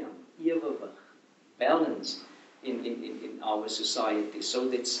equilibrium, evenwicht, balance in our society, so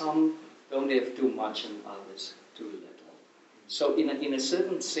that some don't have too much and others too little. So in a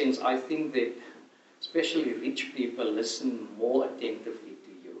certain sense, I think that especially rich people listen more attentively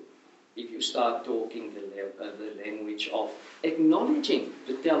to you if you start talking the language of acknowledging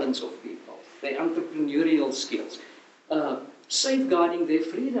the talents of people, their entrepreneurial skills, safeguarding their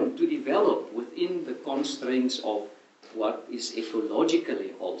freedom to develop within the constraints of what is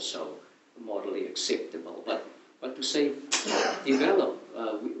ecologically also morally acceptable. But to say develop,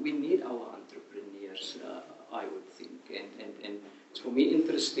 we need our entrepreneurs, I would think. And it's for me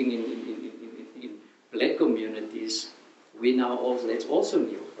interesting in black communities, we now also, that's also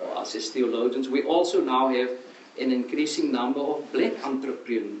new for us as theologians, we also now have an increasing number of black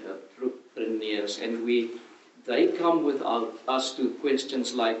entrepreneurs, and they come with us to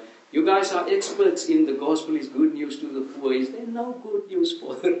questions like, you guys are experts in the gospel is good news to the poor. Is there no good news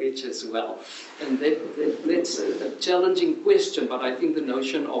for the rich as well? And that's a challenging question, but I think the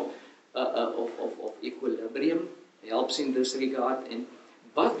notion of equilibrium helps in this regard.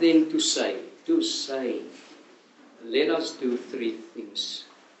 But then to say, let us do three things.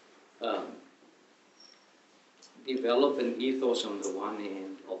 Develop an ethos on the one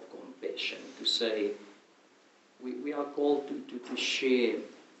hand of compassion, to say we are called to share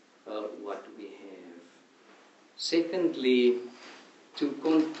what we have. Secondly, to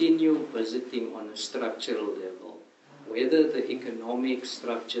continue visiting on a structural level, whether the economic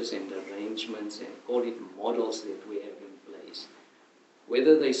structures and arrangements, and call it models that we have in place,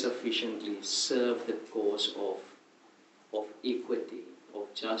 whether they sufficiently serve the cause of equity, of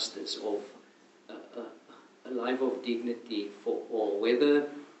justice, of a life of dignity for all, whether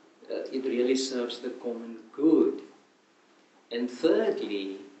it really serves the common good. And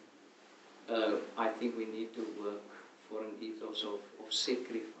thirdly, I think we need to work for an ethos of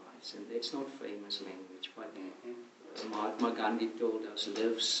sacrifice, and that's not famous language, but Mahatma Gandhi told us,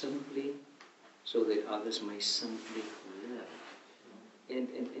 live simply so that others may simply live. And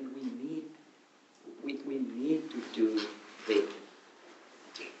we need to do that.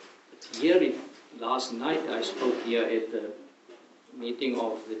 Last night I spoke here at the meeting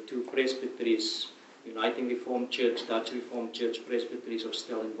of the two presbyteries, Uniting Reformed Church, Dutch Reformed Church presbyteries of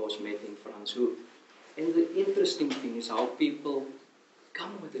Stellenbosch met in Franschhoek. And the interesting thing is how people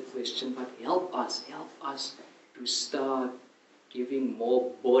come with a question, but help us to start giving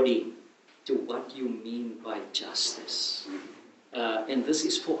more body to what you mean by justice. And this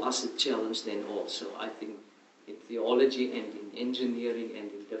is for us a challenge then also, I think, in theology and in engineering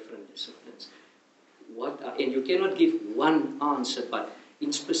and in different disciplines. And you cannot give one answer, but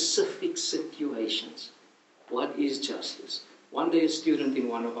in specific situations, what is justice? One day a student in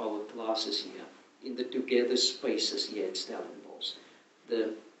one of our classes here, in the together spaces here at Stellenbosch,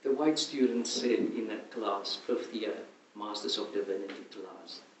 the white student said in a class, 5th year, Masters of Divinity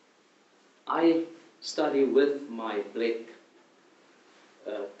class, I study with my black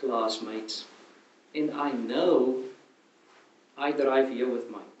classmates, and I know I drive here with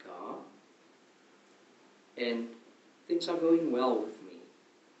my car, and things are going well with me.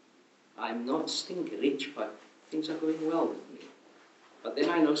 I'm not stink rich, but things are going well with me. But then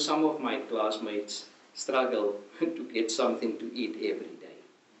I know some of my classmates struggle to get something to eat every day.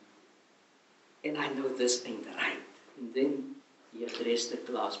 And I know this ain't right. And then he addressed the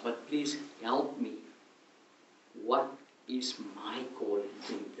class, but please help me. What is my calling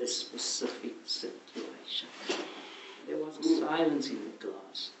in this specific situation? There was a silence in the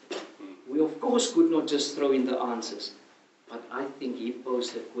class. We of course could not just throw in the answers, but I think he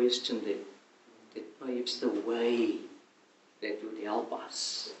posed a question that paves the way that would help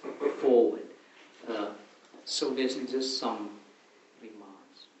us forward. So Leslie, just some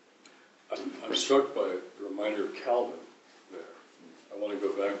remarks. I'm struck by the reminder of Calvin there. I want to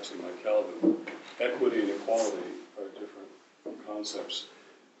go back to my Calvin. Equity and equality are different concepts.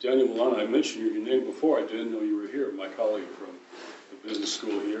 Daniel Milan, I mentioned your name before. I didn't know you were here. My colleague from the business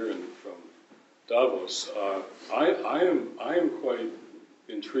school here and from Davos. I am quite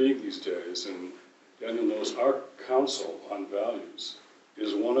intrigued these days, and Daniel knows our council on values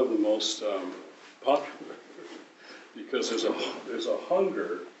is one of the most popular because there's a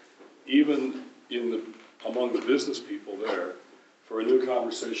hunger, even among the business people there, for a new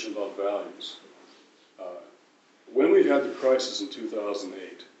conversation about values. When we had the crisis in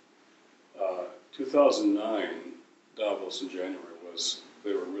 2008, 2009, Davos in January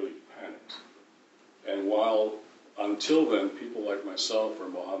they were really panicked. And while until then, people like myself or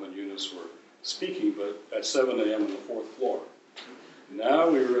Mohammed Yunus were speaking, but at 7 a.m. on the 4th floor. Now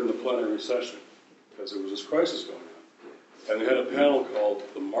we were in the plenary session because there was this crisis going on. And they had a panel called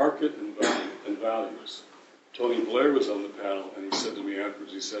The Market and Values. Tony Blair was on the panel, and he said to me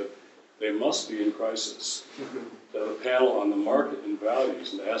afterwards, he said, they must be in crisis. They have a panel on the market and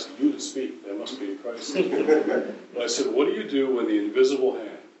values, and to ask you to speak, they must be in crisis. But I said, what do you do when the invisible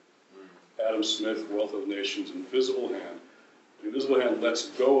hand, Adam Smith, Wealth of Nations, invisible hand, the invisible hand lets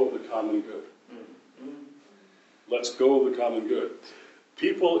go of the common good? Lets go of the common good.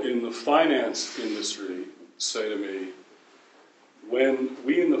 People in the finance industry say to me, when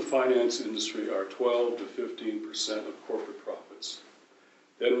we in the finance industry are 12 to 15% of corporate profits,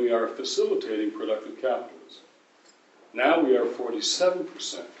 then we are facilitating productive capitalism. Now we are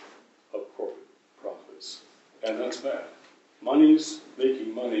 47% of corporate profits, and that's bad. Money's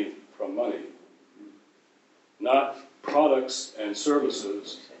making money from money, not products and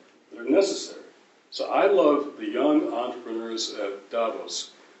services that are necessary. So I love the young entrepreneurs at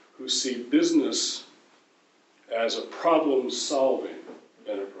Davos who see business as a problem-solving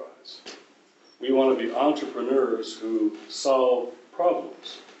enterprise. We want to be entrepreneurs who solve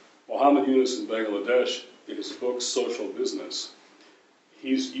problems. Mohammed Yunus in Bangladesh, in his book, Social Business,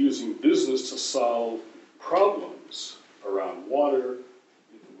 he's using business to solve problems around water,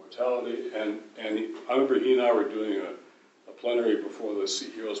 mortality, and I remember he and I were doing a plenary before the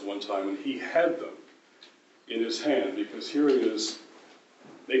CEOs one time, and he had them in his hand, because here he is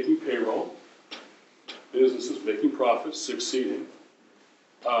making payroll, businesses making profits, succeeding.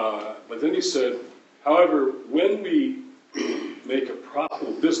 But then he said, however, when we make a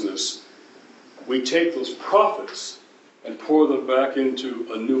profitable business, we take those profits and pour them back into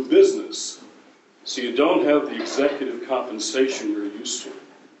a new business, so you don't have the executive compensation you're used to.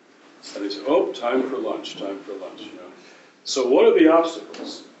 And he said, oh, time for lunch, you know. So what are the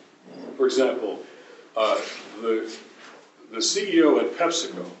obstacles? For example, the CEO at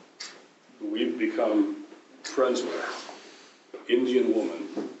PepsiCo, who we've become friends with, Indian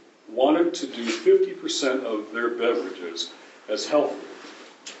woman, wanted to do 50% of their beverages as healthy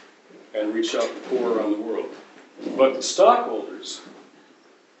and reach out to the poor around the world. But the stockholders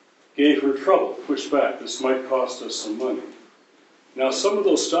gave her trouble, pushed back. This might cost us some money. Now, some of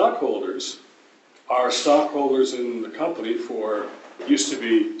those stockholders are stockholders in the company for, used to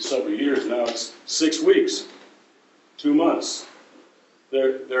be several years, now it's 6 weeks, 2 months.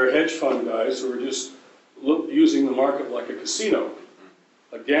 They're hedge fund guys who are just using the market like a casino.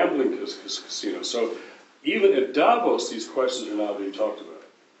 a gambling casino. So even at Davos, these questions are now being talked about.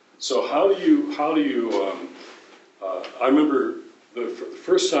 So how do you I remember the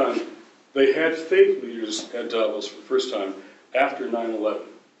first time they had faith leaders at Davos for the first time after 9/11.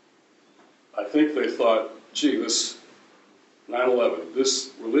 I think they thought, gee, this 9/11,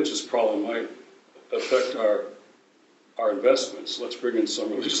 this religious problem might affect our investments. Let's bring in some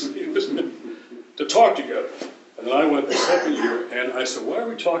religious leaders to talk together. And then I went the second year, and I said, why are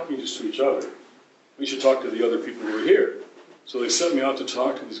we talking just to each other? We should talk to the other people who are here. So they sent me out to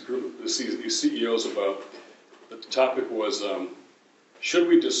talk to these CEOs about, the topic was, should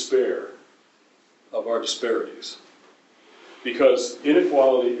we despair of our disparities? Because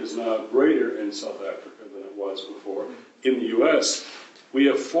inequality is now greater in South Africa than it was before. In the U.S., we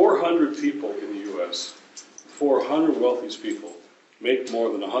have 400 people in the U.S., 400 wealthiest people make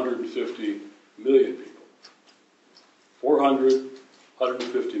more than 150 million people. 400,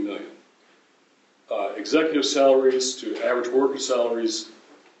 150 million. Executive salaries to average worker salaries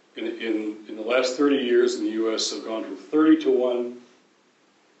in the last 30 years in the U.S. have gone from 30 to 1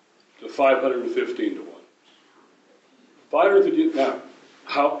 to 515 to 1. 550, now,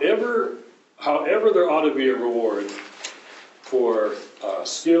 however there ought to be a reward for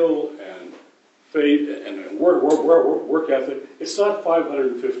skill and faith and work ethic, it's not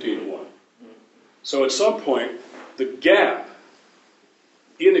 515 to 1. So at some point, the gap,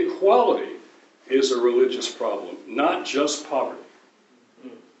 inequality, is a religious problem, not just poverty.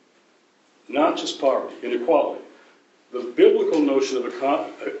 Not just poverty, inequality. The biblical notion of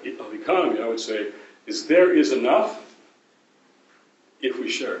economy, I would say, is there is enough if we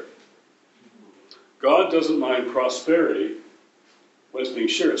share it. God doesn't mind prosperity when it's being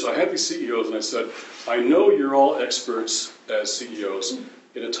shared. So I had these CEOs and I said, I know you're all experts as CEOs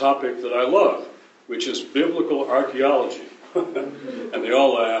in a topic that I love, which is biblical archaeology. And they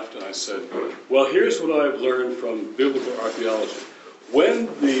all laughed, and I said, well, here's what I've learned from biblical archaeology. When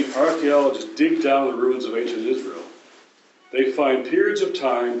the archaeologists dig down the ruins of ancient Israel, they find periods of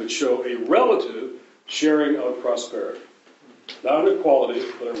time that show a relative sharing of prosperity. Not an equality,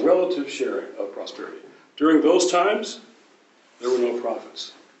 but a relative sharing of prosperity. During those times, there were no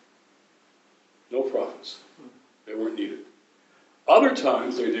prophets. No prophets. They weren't needed. Other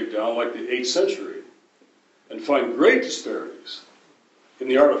times they dig down, like the 8th century, and find great disparities in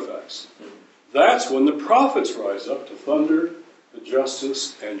the artifacts. That's when the prophets rise up to thunder the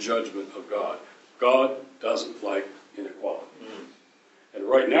justice and judgment of God. God doesn't like inequality. And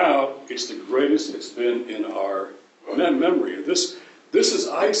right now, it's the greatest it's been in our memory. And this is,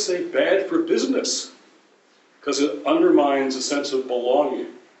 I say, bad for business, because it undermines a sense of belonging.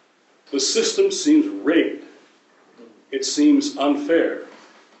 The system seems rigged. It seems unfair,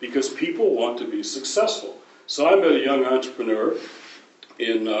 because people want to be successful. So I met a young entrepreneur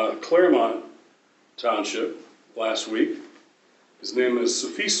in Claremont Township last week. His name is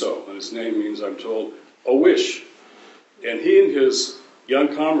Sufiso, and his name means, I'm told, a wish. And he and his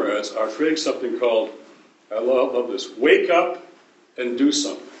young comrades are creating something called, I love this, Wake Up and Do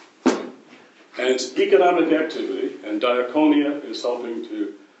Something. And it's economic activity, and Diaconia is helping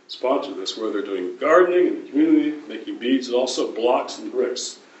to sponsor this, where they're doing gardening in the community, making beads, and also blocks and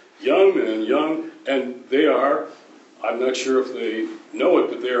bricks. Young men, and they are, I'm not sure if they know it,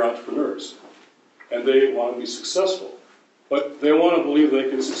 but they are entrepreneurs. And they want to be successful. But they want to believe they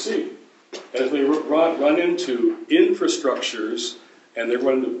can succeed. And if they run into infrastructures, and they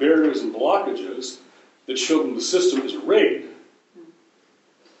run into barriers and blockages that show them the system is rigged,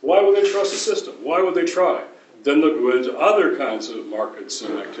 why would they trust the system? Why would they try? Then they'll go into other kinds of markets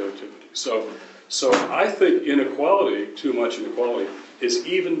and activity. So I think inequality, too much inequality, is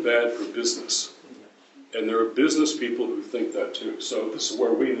even bad for business. And there are business people who think that too. So this is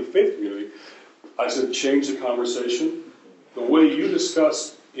where we in the faith community, I said, change the conversation. The way you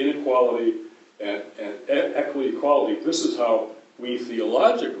discuss inequality and equality, this is how we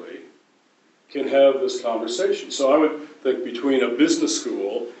theologically can have this conversation. So I would think between a business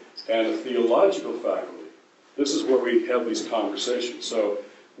school and a theological faculty, this is where we have these conversations. So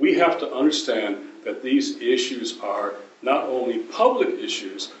we have to understand that these issues are not only public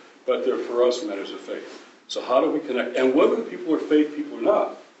issues, but they're for us matters of faith. So how do we connect? And whether the people are faith people or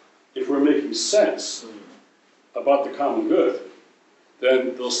not, if we're making sense about the common good,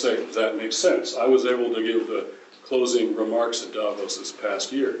 then they'll say, that makes sense. I was able to give the closing remarks at Davos this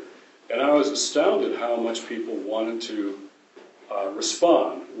past year, and I was astounded how much people wanted to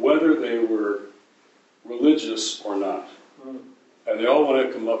respond, whether they were religious or not. And they all want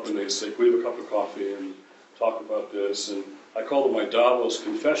to come up and they say, can we have a cup of coffee and talk about this? And I call them my Davos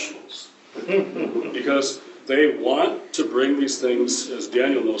confessionals. Because they want to bring these things, as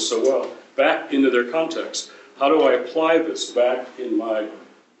Daniel knows so well, back into their context. How do I apply this back in my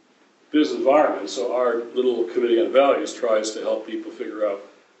business environment? So our little committee on values tries to help people figure out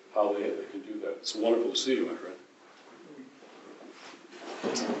how they can do that. It's wonderful to see you, my friend.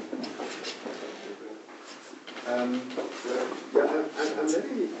 I'm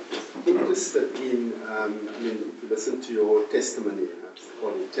very interested in, I mean, if you listen to your testimony,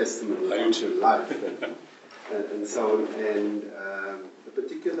 or your testimony about your life, and so on, and the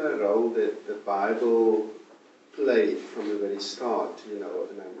particular role that the Bible played from the very start, you know,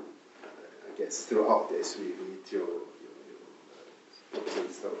 and I guess throughout as we read your books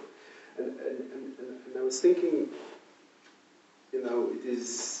and stuff. And I was thinking, you know, it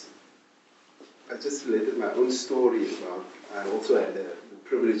is, I just related my own story about, I also had the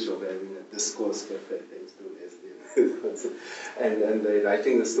privilege of having a Discourse Café, thanks to Leslie, and they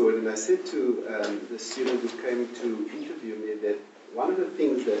writing the story, and I said to the student who came to interview me that one of the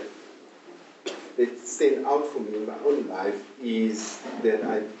things that stand out for me in my own life is that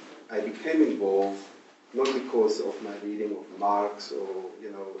I became involved not because of my reading of Marx or,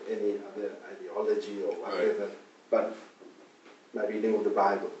 you know, any other ideology or whatever, right, but my reading of the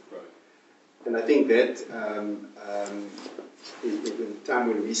Bible. Right. And I think that in the time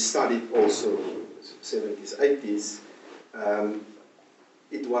when we studied also 70s, 80s,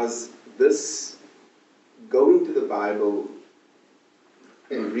 it was this going to the Bible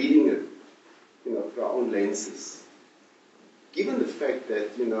and reading it, you know, through our own lenses. Given the fact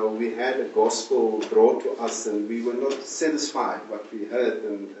that, you know, we had a gospel brought to us and we were not satisfied what we heard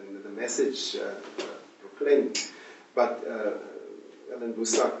and the message proclaimed, but Ellen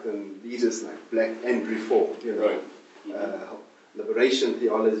Boussac and leaders like Black and Reform, you know, right, liberation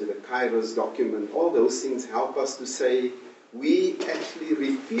theology, the Kairos document, all those things help us to say we actually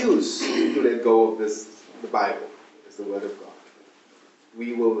refuse to let go of the Bible as the Word of God.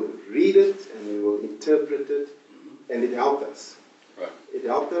 We will read it and we will interpret it, and it helped us. Right. It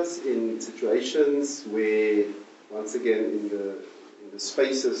helped us in situations where, once again, in the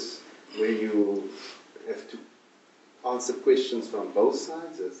spaces where you have to answer questions from both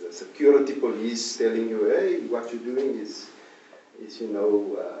sides. There's the security police telling you, hey, what you're doing is you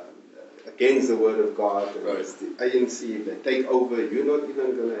know, against the Word of God. And right, it's the ANC, if they take over, you're not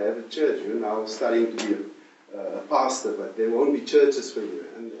even going to have a church. You're now starting to be a pastor, but there won't be churches for you.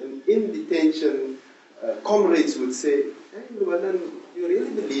 And in detention, comrades would say, hey, Llewellyn, you really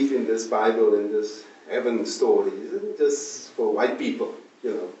believe in this Bible and this heaven story, isn't it just for white people,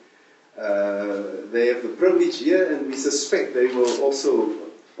 you know? They have the privilege here, and we suspect they will also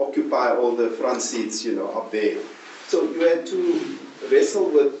occupy all the front seats, you know, up there. So you had to wrestle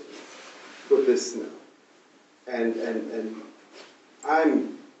with this now. And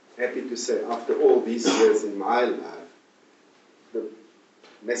I'm happy to say, after all these years in my life, the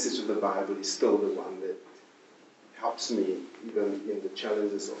message of the Bible is still the one that helps me even in the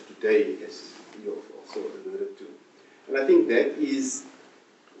challenges of today, as you have also alluded to. And I think that is,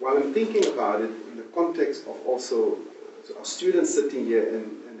 while I'm thinking about it in the context of also our students sitting here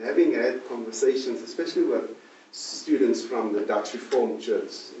and having had conversations, especially with students from the Dutch Reformed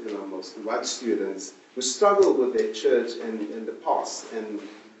Church, you know, mostly white students, who struggle with their church and the past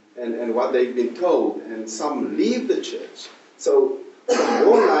and what they've been told, and some leave the church. So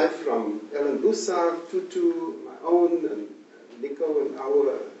your life, from Ellen Boussac to my own, and Nico and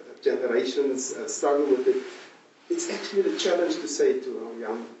our generations struggle with it, it's actually the challenge to say to our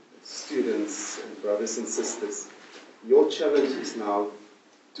young students and brothers and sisters, your challenge is now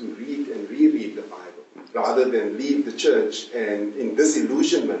to read and reread the Bible, rather than leave the church and in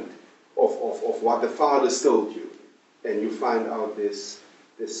disillusionment of what the fathers told you, and you find out there's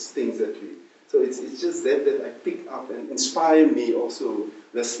things that we... So it's just that I pick up and inspire me also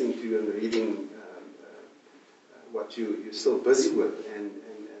listening to you and reading what you're so busy with, and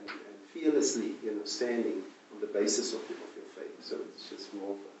fearlessly, you know, standing on the basis of your faith. So it's just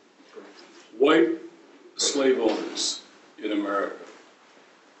more of a... White slave owners in America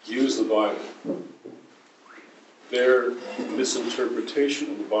use the Bible, their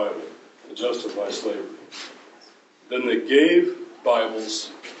misinterpretation of the Bible, to justify slavery. Then they gave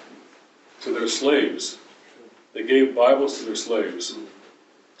Bibles to their slaves. They gave Bibles to their slaves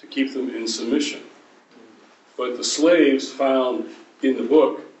to keep them in submission. But the slaves found in the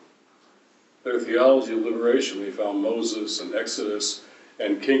book their theology of liberation. They found Moses and Exodus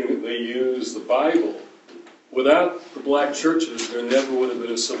and King. They used the Bible. Without the black churches, there never would have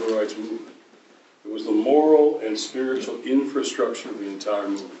been a civil rights movement. It was the moral and spiritual infrastructure of the entire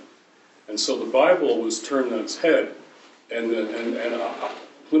movement. And so the Bible was turned on its head. And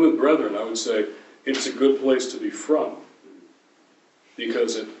Plymouth Brethren, I would say, it's a good place to be from,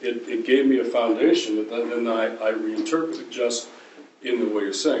 because it gave me a foundation that then I reinterpreted just in the way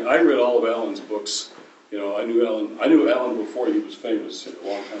you're saying. I read all of Alan's books. You know, I knew Alan before he was famous, a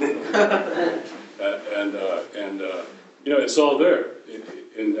long time ago. You know, it's all there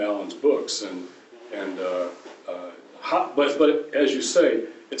in Alan's books, but as you say,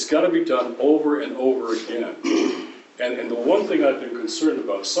 it's got to be done over and over again. And the one thing I've been concerned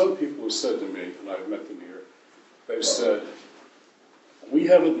about, some people have said to me, and I've met them here, they've said, we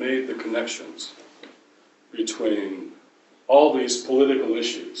haven't made the connections between all these political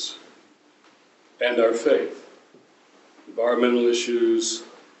issues and our faith. Environmental issues,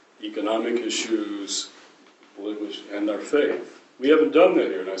 economic issues, political issues, and our faith. We haven't done that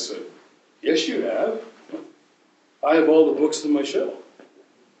here. And I said, yes, you have. I have all the books in my shelf.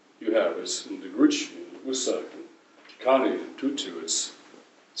 You have. It's in the Grucci, Wusak, Chikani, and Tutu. It's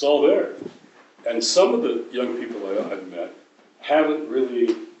all there. And some of the young people I've met haven't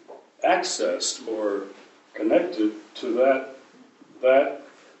really accessed or connected to that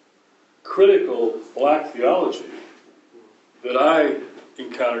critical black theology that I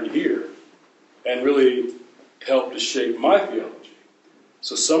encountered here and really helped to shape my theology.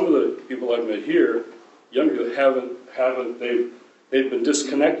 So some of the people I've met here, young people, they've been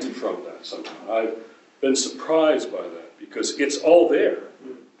disconnected from that somehow. I've been surprised by that because it's all there.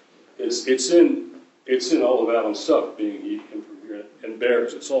 It's in all of Alan's stuff, being he came from here, and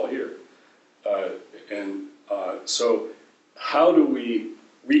Bears, it's all here. So how do we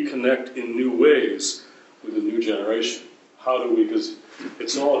reconnect in new ways with a new generation? How do we, because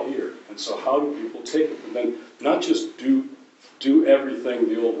it's all here, and so how do people take it and then not just do everything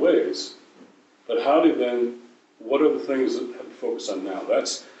the old ways, but how do then, what are the things that have to focus on now?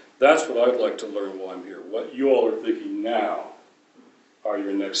 That's what I'd like to learn while I'm here. What you all are thinking now are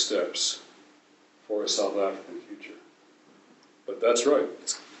your next steps for a South African future. But that's right.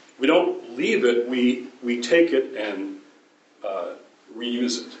 We don't leave it, we take it and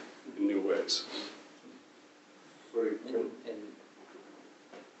reuse it in new ways. Sorry,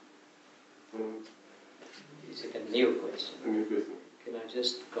 Is it a new question? a new question. Can I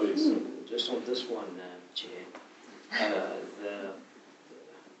just go just on this one, Chair?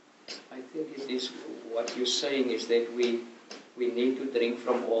 I think it is what you're saying is that we need to drink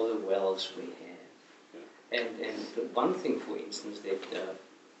from all the wells we have. And the one thing, for instance, that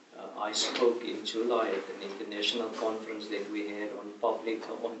I spoke in July at an international conference that we had on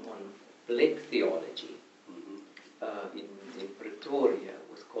black theology in Pretoria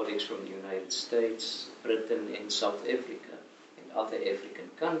with colleagues from the United States, Britain, and South Africa, and other African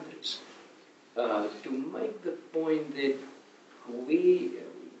countries, to make the point that we,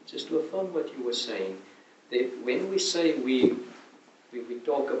 just to affirm what you were saying, that when we say we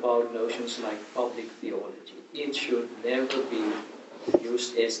talk about notions like public theology, it should never be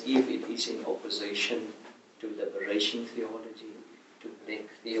used as if it is in opposition to liberation theology, to black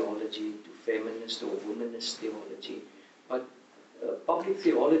theology, to feminist or womanist theology. But public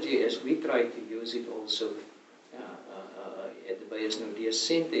theology, as we try to use it also at the Beyers Naudé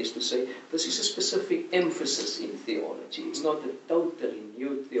Center, is to say this is a specific emphasis in theology. It's not a totally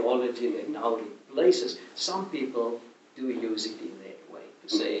new theology that now replaces. Some people do use it in that way, to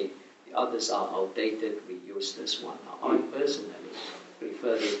say the others are outdated, we use this one. Now, I personally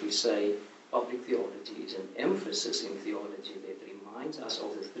prefer that we say public theology is an emphasis in theology that reminds us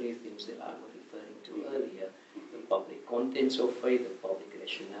of the three things that I was referring to earlier: the public contents of faith, the public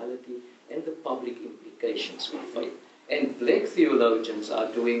rationality, and the public implications of faith. And black theologians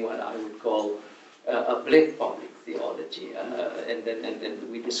are doing what I would call a black public theology, and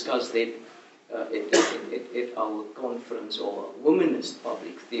we discussed that at our conference, or womanist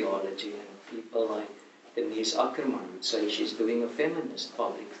public theology, and people like Denise Ackerman would say she's doing a feminist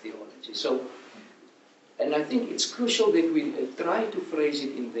public theology. So, and I think it's crucial that we try to phrase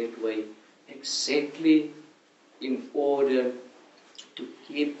it in that way, exactly in order to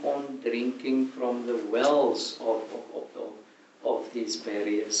keep on drinking from the wells of these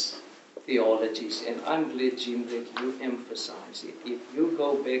various theologies. And I'm glad, Jim, that you emphasize it. If you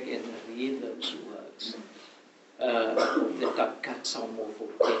go back and read those works, the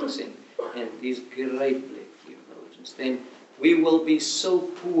Takatsamorphokings and these great black theologians, then we will be so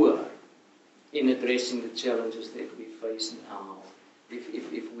poor in addressing the challenges that we face now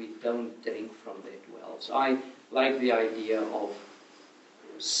if we don't drink from that well. So I like the idea of,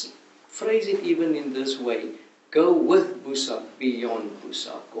 phrase it even in this way: go with Busak beyond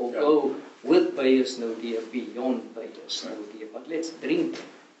Busak, or go with Beyers Naudé beyond Beyers Naudé. But let's drink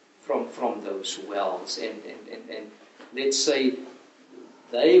from those wells, and let's say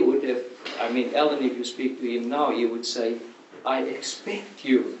they would have, I mean, Alan, if you speak to him now, he would say, I expect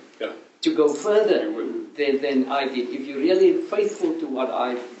you to go further than I did. If you're really faithful to what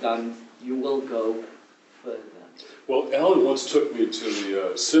I've done, you will go further. Well, Alan once took me to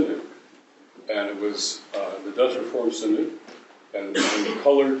the synod, and it was the Dutch Reformed Synod, and the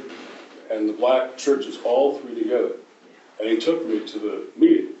colored and the black churches, all three together. And he took me to the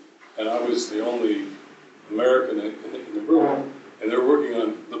meeting, and I was the only American in the room, and they're working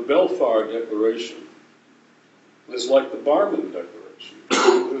on the Belfar Declaration. It's like the Barman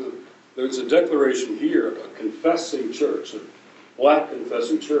Declaration. There's a declaration here, a confessing church, a black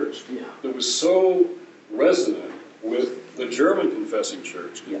confessing church, that was so resonant with the German confessing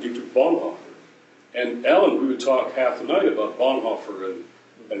church, Dietrich Bonhoeffer. And Alan, we would talk half the night about Bonhoeffer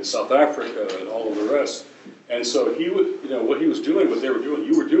and South Africa and all of the rest. And so he would, you know, what he was doing, what they were doing,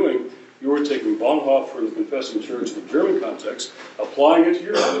 you were taking Bonhoeffer and the confessing church in the German context, applying it to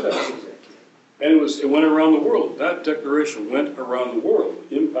your context. And it went around the world. That declaration went around the world,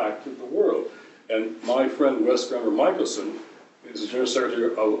 impacted the world. And my friend Wes Grammer Michelson is the General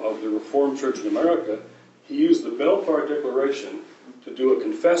Secretary of the Reformed Church in America. He used the Belfar Declaration to do a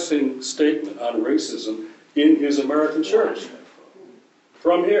confessing statement on racism in his American church.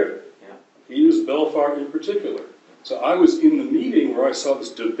 From here. He used Belfar in particular. So I was in the meeting where I saw this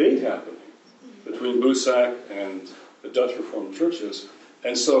debate happening between Boesak and the Dutch Reformed churches.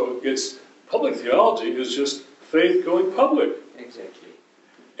 And so it's public theology is just faith going public. Exactly.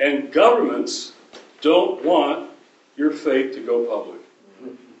 And governments don't want your faith to go public.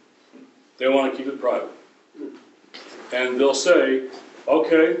 They want to keep it private. And they'll say,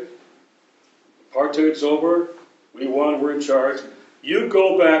 okay, apartheid's over, we won, we're in charge. You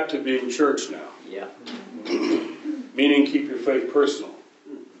go back to being church now. Yeah. Meaning keep your faith personal.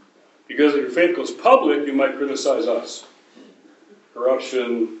 Because if your faith goes public, you might criticize us.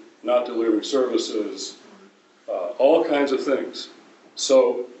 Corruption, not delivering services, all kinds of things.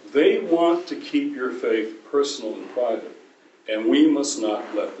 So they want to keep your faith personal and private. And we must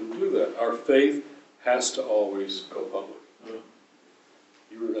not let them do that. Our faith has to always go public.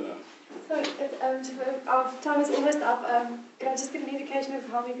 You were going to... So, our time is almost up. Can I just get an indication of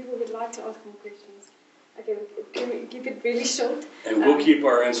how many people would like to ask more questions? Okay, can we keep it really short? And we'll keep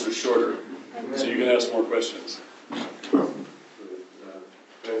our answers shorter, so you can ask more questions.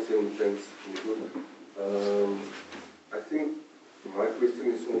 Thanks, Nico. I think my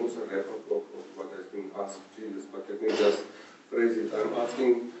question is almost a wrap-up of what has been asked to you, but let me just phrase it. I'm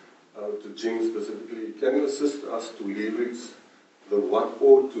asking to Jim specifically, can you assist us to leverage the what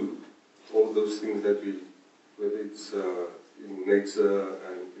or to all those things that we, whether it's in nature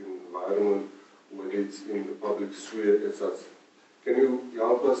and in environment, whether it's in the public sphere as such. Can you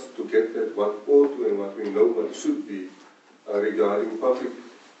help us to get that what ought to and what we know what should be regarding public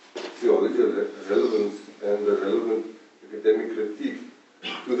theology relevance and the relevant academic critique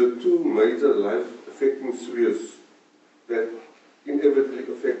to the two major life-affecting spheres that inevitably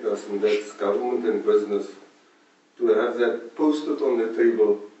affect us, and that's government and business, to have that posted on the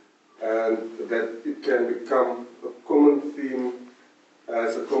table and that it can become a common theme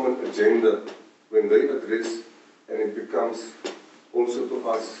as a common agenda when they address, and it becomes also to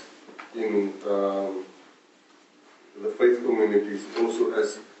us in the faith communities also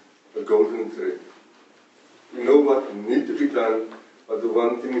as a golden thread. We know what needs to be done, but the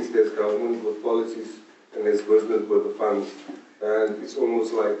one thing is there's government with policies and there's business with the funds, and it's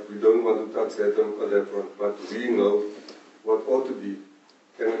almost like we don't want to touch that on that one, but we know what ought to be.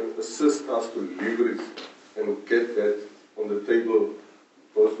 Can assist us to leverage and get that on the table,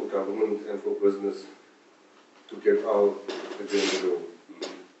 both for government and for business, to get our agenda going.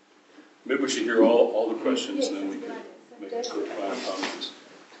 Maybe we should hear all the questions, and then we can make a quick final comments.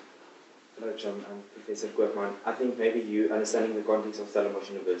 Hello, John. I'm Professor Koopman. I think maybe you, understanding the context of Stellenbosch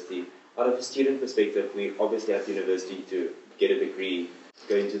University, out of a student perspective, we obviously at university to get a degree,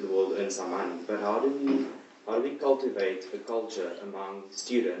 go into the world, earn some money. But how do we cultivate a culture among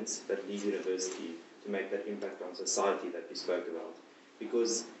students that leave university to make that impact on society that we spoke about?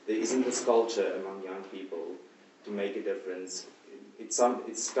 Because there isn't this culture among young people to make a difference. It's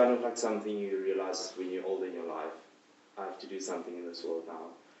kind of like something you realize when you're older in your life. I have to do something in this world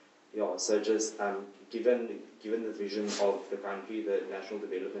now. Yeah, so just given the vision of the country, the National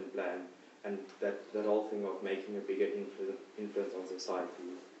Development Plan, and that whole thing of making a bigger influence on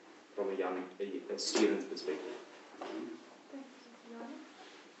society from a student's perspective.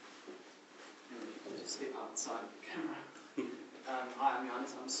 Just step outside the camera. Hi, I'm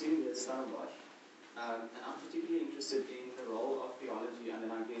Johannes. I'm a student at Stellenbosch, and I'm particularly interested in the role of theology, and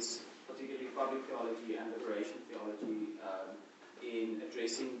then I guess particularly public theology and liberation theology in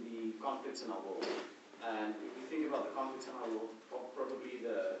addressing the conflicts in our world. And if you think about the conflicts in our world, probably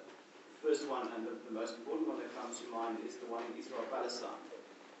the first one and the most important one that comes to mind is the one in Israel-Palestine.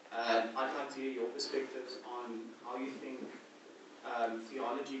 And I'd like to hear your perspectives on how you think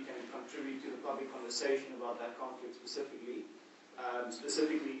theology can contribute to the public conversation about that conflict specifically,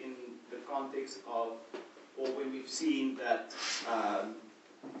 specifically in the context of, or when we've seen that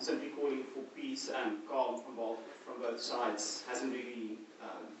simply calling for peace and calm from both sides hasn't really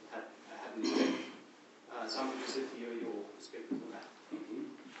had an effect. So I'm interested to hear your perspective on that.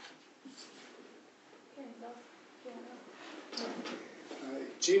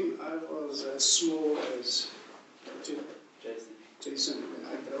 Jim, I was as small as Jason when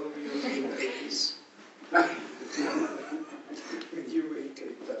I drove you in the 80s. When you were in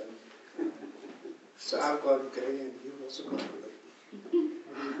Cape Town. So I've got grey and you've also got grey.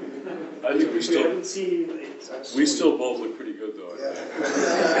 I think we still, haven't seen you in the 80s. we still both look pretty good though. Yeah.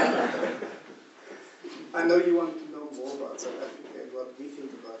 I know you want to know more about South Africa and what we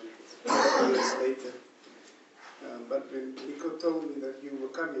think about it years later. But when Nico told me that you were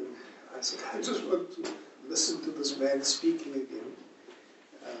coming, I said, I just want to listen to this man speaking again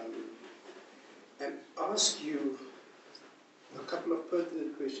and ask you a couple of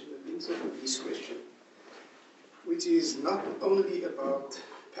pertinent questions, at least of this question, which is not only about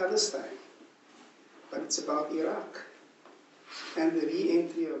Palestine, but it's about Iraq and the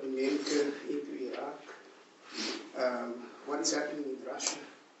re-entry of America into Iraq, what is happening in Russia,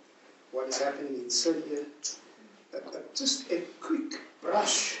 what is happening in Syria. Just a quick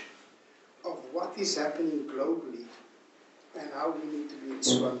brush of what is happening globally and how we need to be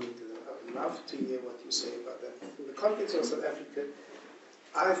responding to that. I would love to hear what you say about that. In the context of South Africa,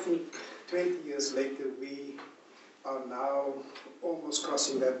 I think 20 years later we are now almost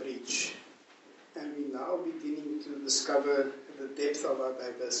crossing that bridge. And we're now beginning to discover the depth of our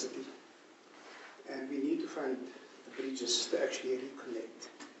diversity. And we need to find the bridges to actually reconnect.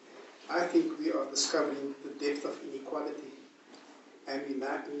 I think we are discovering the depth of inequality, and we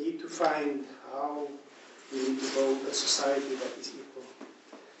need to find how we need to build a society that is equal.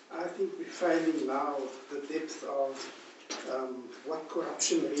 I think we're finding now the depth of what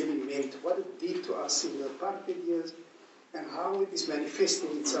corruption really meant, what it did to us in the apartheid years, and how it is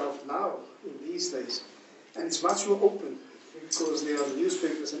manifesting itself now in these days. And it's much more open, because there are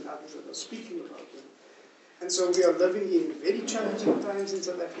newspapers and others that are speaking about it. And so we are living in very challenging times in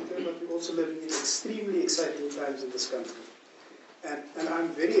South Africa, but we're also living in extremely exciting times in this country. And I'm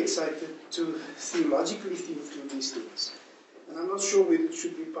very excited to theologically think through these things. And I'm not sure whether it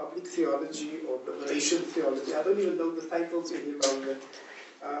should be public theology or liberation theology. I don't even know the titles any longer.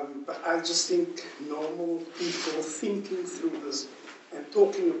 But I just think normal people thinking through this and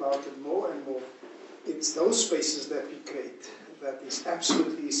talking about it more and more, it's those spaces that we create that is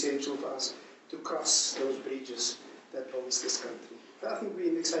absolutely essential for us to cross those bridges that bonds this country. I think we're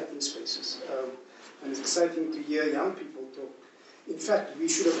in exciting spaces. And it's exciting to hear young people talk. In fact, we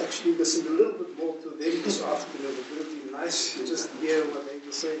should have actually listened a little bit more to them this afternoon. It would have been nice to just hear what they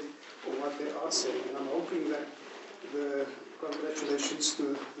were saying or what they are saying. And I'm hoping that congratulations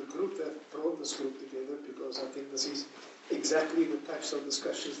to the group that brought this group together, because I think this is exactly the types of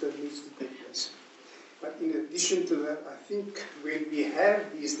discussions that needs to take place. But in addition to that, I think when we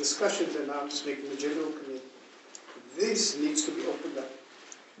have these discussions, and I'm just making a general comment, this needs to be opened up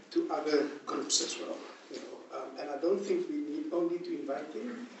to other groups as well. And I don't think we need only to invite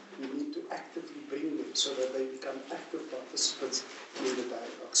them, we need to actively bring them so that they become active participants in the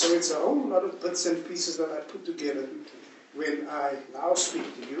dialogue. So it's a whole lot of bits and pieces that I put together when I now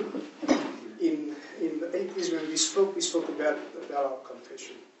speak to you. In the 80s when we spoke about our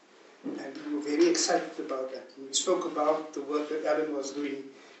confession. And we were very excited about that. And we spoke about the work that Alan was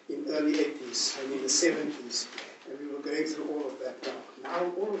doing in early 80s and in the 70s. And we were going through all of that now.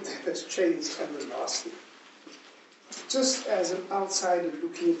 Now all of that has changed everlasting. Just as an outsider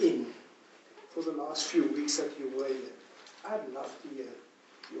looking in for the last few weeks that you were here, I'd love to hear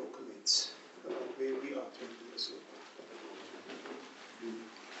your comments about where we are 20 years later.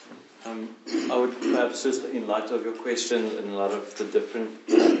 I would perhaps just, in light of your question and a lot of the different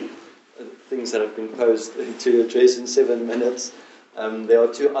things that have been posed to address in 7 minutes, there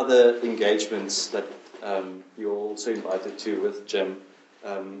are 2 other engagements that you're also invited to with Jim.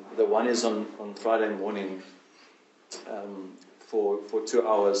 The one is on Friday morning for 2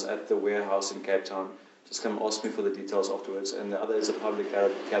 hours at the warehouse in Cape Town. Just come ask me for the details afterwards. And the other is a public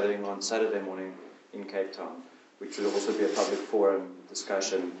gathering on Saturday morning in Cape Town, which will also be a public forum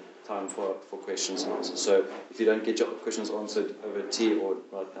discussion, time for questions and answers. So if you don't get your questions answered over tea or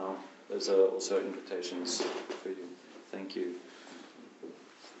right now, those are also invitations for you. Thank you.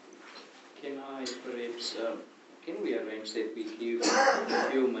 perhaps, can we arrange that we give a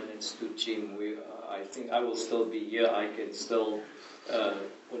few minutes to Jim? I think I will still be here. I can still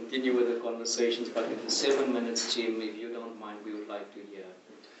continue with the conversations, but in the 7 minutes, Jim, if you don't mind, we would like to hear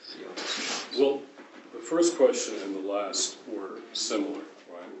yours. Well, the first question and the last were similar,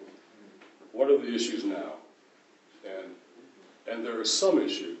 right? What are the issues now? And there are some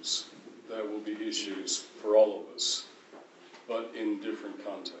issues that will be issues for all of us, but in different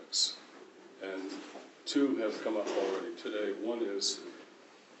contexts. And two have come up already today. One is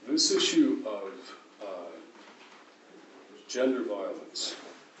this issue of gender violence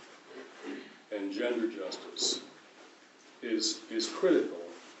and gender justice is critical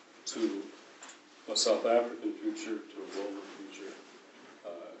to a South African future, to a global future.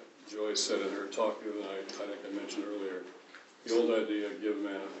 Joy said in her talk the other night, I think I mentioned earlier, the old idea, give a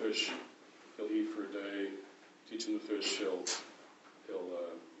man a fish, he'll eat for a day, teach him the fish, he'll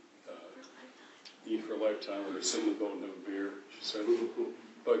eat for a lifetime, or sit in the boat and have a beer, she said.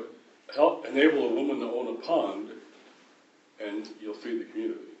 But help enable a woman to own a pond, and you'll feed the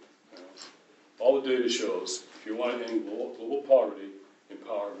community. You know? All the data shows, if you want to end global poverty,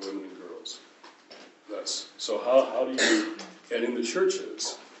 empower women and girls. So how do you, and in the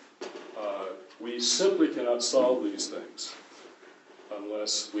churches, we simply cannot solve these things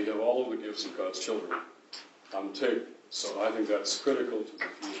unless we have all of the gifts of God's children on the table. So I think that's critical to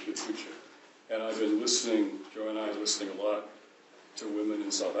the future. And I've been listening, Joy and I are listening a lot to women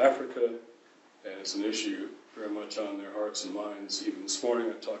in South Africa, and it's an issue very much on their hearts and minds. Even this morning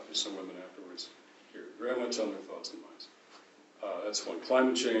I talked to some women afterwards here, very much on their thoughts and minds. That's one.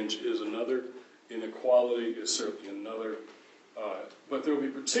 Climate change is another. Inequality is certainly another. But there will be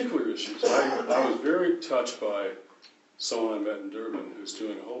particular issues. I was very touched by someone I met in Durban who's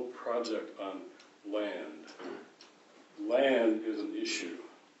doing a whole project on land. Land is an issue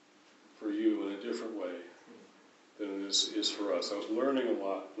for you in a different way than it is for us. I was learning a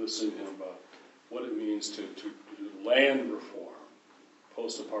lot, listening to him about what it means to do land reform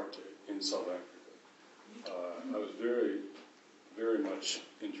post-apartheid in South Africa. I was very, very much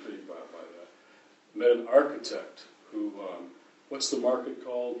intrigued by that. Met an architect who, what's the market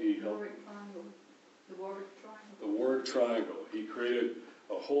called? He helped. The Warwick Triangle. The Warwick Triangle. He created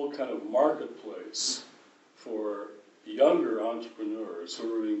a whole kind of marketplace for younger entrepreneurs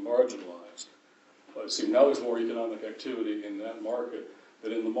who are being marginalized. See, now there's more economic activity in that market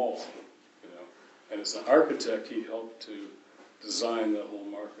than in the mall, you know. And as an architect, he helped to design that whole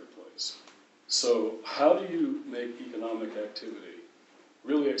marketplace. So how do you make economic activity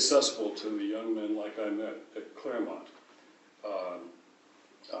really accessible to the young men like I met at Claremont?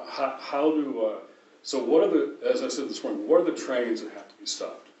 So what are the, as I said this morning, what are the trains that have to be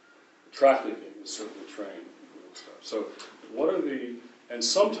stopped? Trafficking is certainly a train. So what are the, and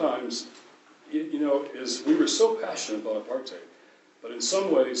sometimes, you know, we were so passionate about apartheid, but in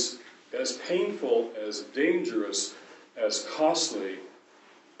some ways, as painful, as dangerous, as costly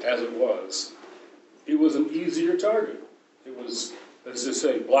as it was an easier target. It was, as they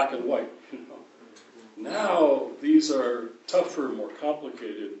say, black and white. You know? Now, these are tougher, more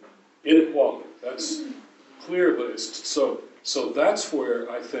complicated, inequality. That's clear, but it's so that's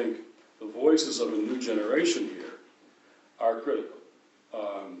where I think the voices of a new generation here are critical.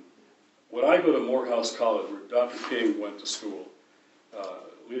 When I go to Morehouse College, where Dr. King went to school,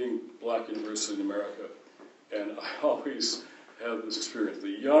 leading black university in America, and I always have this experience. The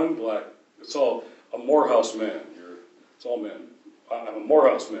young black, it's all a Morehouse man. It's all men. I'm a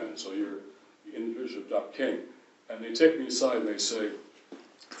Morehouse man, so you're the individual of Dr. King. And they take me aside and they say,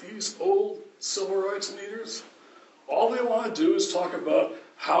 these old civil rights leaders, all they want to do is talk about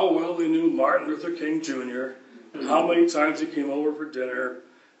how well they knew Martin Luther King Jr., and how many times he came over for dinner,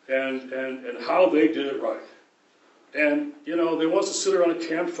 and how they did it right. And, you know, they want us to sit around a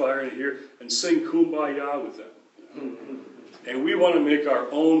campfire in here and sing Kumbaya with them. You know? And we want to make our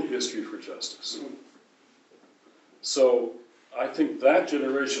own history for justice. So I think that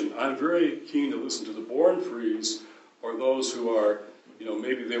generation, I'm very keen to listen to the born-frees, or those who are, you know,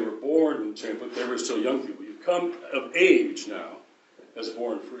 maybe they were born in change, but they were still young people. You've come of age now as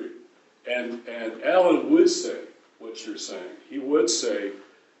born-free. And Alan would say what you're saying. He would say,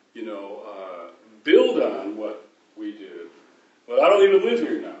 you know, build on what we did. But I don't even live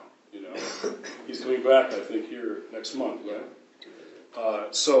here now, you know. He's coming back, I think, here next month,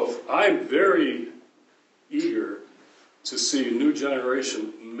 right? So I'm very eager to see a new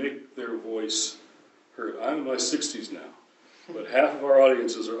generation make their voice heard. I'm in my 60s now, but half of our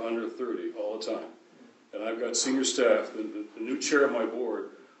audiences are under 30 all the time. And I've got senior staff. The new chair of my board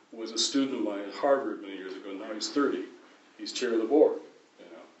was a student of mine at Harvard many years ago. Now he's 30. He's chair of the board. You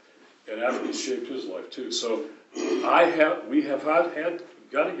and after he shaped his life too. So we have got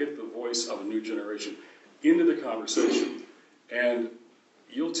to get the voice of a new generation into the conversation, and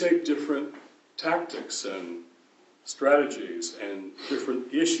you'll take different tactics and strategies and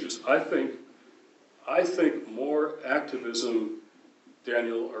different issues. I think more activism,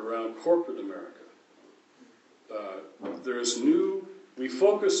 Daniel, around corporate America.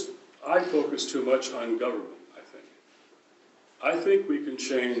 I focus too much on government, I think we can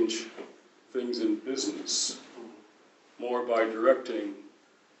change things in business more by directing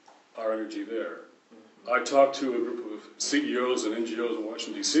our energy there. I talked to a group of CEOs and NGOs in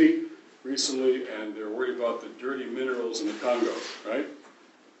Washington, D.C. recently, and they're worried about the dirty minerals in the Congo, right?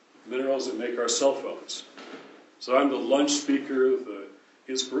 Minerals that make our cell phones. So I'm the lunch speaker,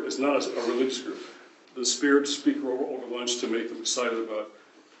 it's not a religious group, the spirit speaker over lunch to make them excited about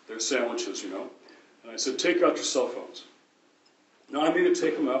their sandwiches, And I said, take out your cell phones. No, I mean to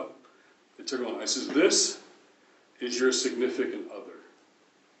take them out. They took them out. I said, this is your significant other.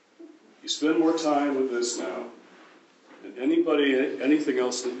 You spend more time with this now than anything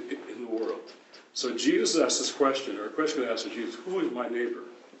else in the world. So Jesus asked this question, or a question asked of Jesus, who is my neighbor?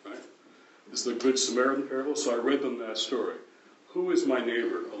 Right? This is the Good Samaritan parable, so I read them that story. Who is my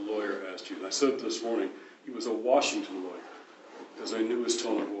neighbor? A lawyer asked Jesus. I said this morning, he was a Washington lawyer, because I knew his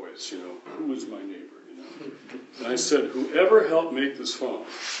tone of voice, Who is my neighbor, And I said, whoever helped make this phone,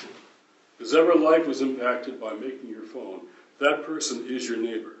 whose ever life was impacted by making your phone, that person is your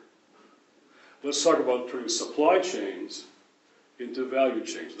neighbor. Let's talk about turning supply chains into value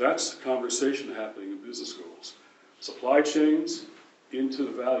chains. That's the conversation happening in business schools. Supply chains into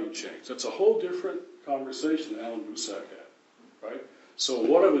the value chains. That's a whole different conversation Alan Boussac had, right? So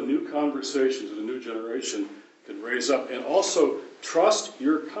what are the new conversations that a new generation can raise up? And also trust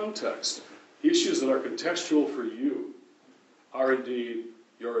your context. Issues that are contextual for you are indeed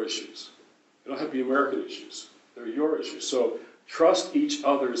your issues. They don't have to be American issues. They're your issues. So trust each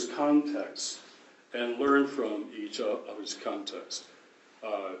other's context and learn from each other's context.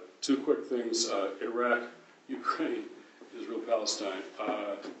 Two quick things, Iraq, Ukraine, Israel, Palestine.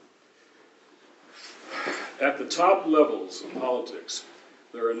 At the top levels of politics,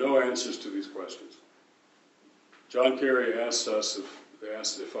 there are no answers to these questions. John Kerry asked us if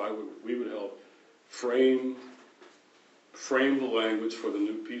we would help frame the language for the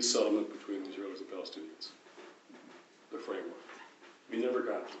new peace settlement between the Israelis and Palestinians. The framework. We never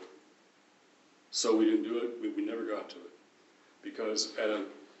got to it. So we didn't do it. We never got to it because at a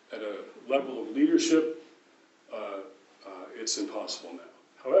level of leadership, it's impossible now.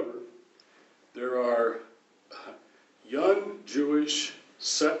 However, there are young Jewish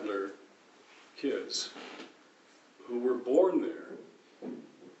settler kids who were born there,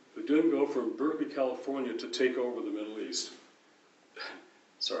 who didn't go from Berkeley, California to take over the Middle East.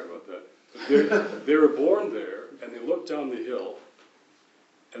 Sorry about that. They were born there, and they look down the hill,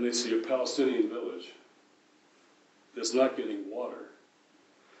 and they see a Palestinian village that's not getting water.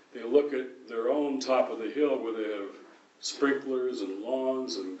 They look at their own top of the hill where they have sprinklers and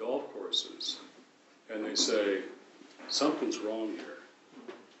lawns and golf courses, and they say, something's wrong here.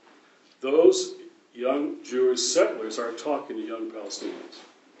 Those young Jewish settlers are talking to young Palestinians.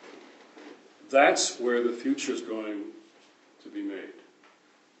 That's where the future is going to be made,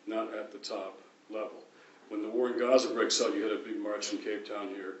 not at the top level. When the war in Gaza breaks out, you had a big march in Cape Town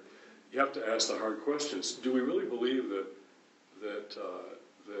here. You have to ask the hard questions. Do we really believe that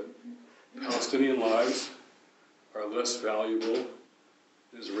Palestinian lives are less valuable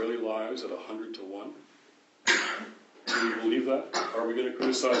than Israeli lives at 100 to 1? Do we believe that? Are we going to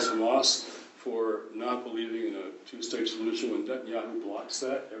criticize Hamas for not believing in a two-state solution when Netanyahu blocks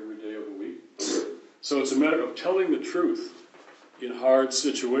that every day of the week? So it's a matter of telling the truth in hard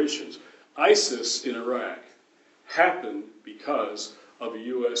situations. ISIS in Iraq happened because of a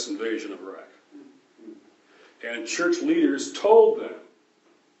U.S. invasion of Iraq. And church leaders told them,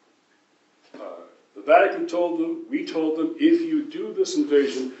 the Vatican told them, we told them, if you do this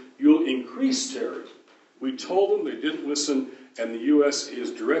invasion, you'll increase terrorism. We told them, they didn't listen, and the U.S.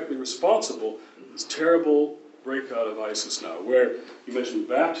 is directly responsible for this terrible breakout of ISIS now, where you mentioned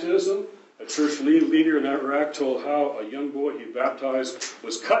baptism. A church leader in Iraq told how a young boy he baptized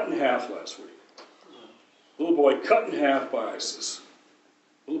was cut in half last week. Little boy cut in half by ISIS.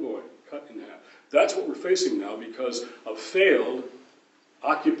 Little boy cut in half. That's what we're facing now because of failed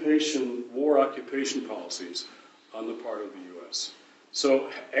war occupation policies on the part of the U.S. So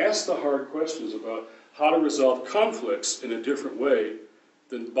ask the hard questions about how to resolve conflicts in a different way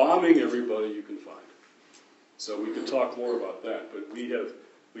than bombing everybody you can find. So we can talk more about that, but we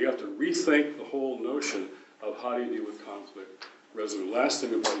have to rethink the whole notion of how do you deal with conflict resident. Last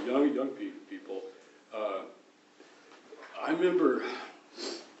thing about young people, I remember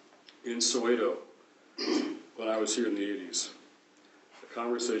in Soweto, when I was here in the 80s, a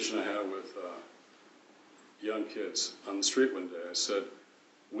conversation I had with young kids on the street one day. I said,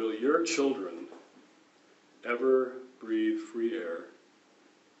 will your children ever breathe free air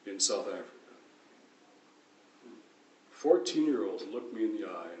in South Africa? 14-year-olds looked me in the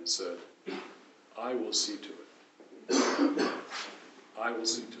eye and said, I will see to it. I will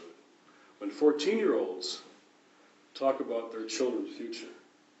see to it. When 14-year-olds talk about their children's future,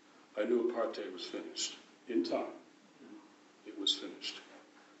 I knew apartheid was finished. In time, it was finished.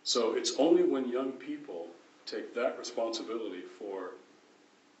 So it's only when young people take that responsibility for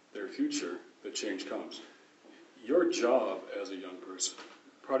their future that change comes. Your job as a young person,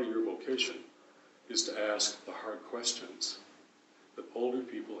 part of your vocation, is to ask the hard questions that older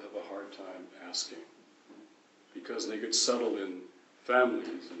people have a hard time asking because they get settled in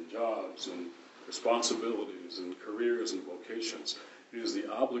families and jobs and responsibilities and careers and vocations. It is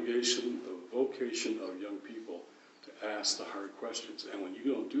the obligation, the vocation of young people to ask the hard questions. And when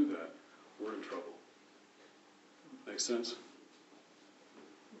you don't do that, we're in trouble. Make sense?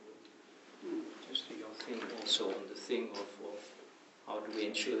 Just to your thing also on the thing of how do we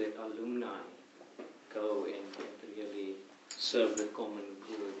ensure that alumni go and really serve the common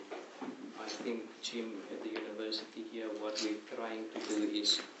good. I think, Jim, at the university here, what we're trying to do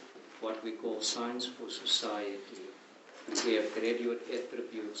is what we call science for society. We have graduate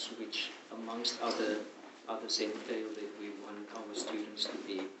attributes which, amongst others entail that we want our students to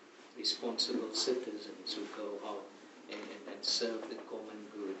be responsible citizens who go out and serve the common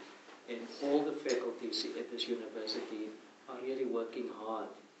good. And all the faculties at this university are really working hard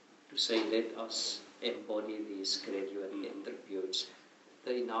to say, let us embody these graduate attributes.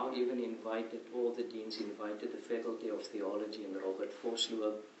 They now even invited, all the deans invited the Faculty of Theology, and Robert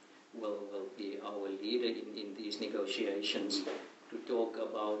Vosloo will be our leader in these negotiations to talk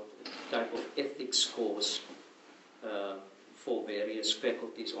about the type of ethics course for various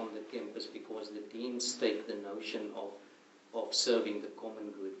faculties on the campus, because the deans take the notion of serving the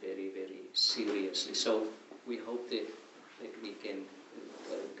common good very, very seriously. So we hope that we can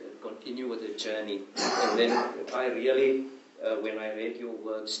continue with the journey. And then I really, when I read your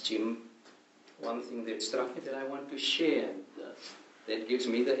words, Jim, one thing that struck me that I want to share, that gives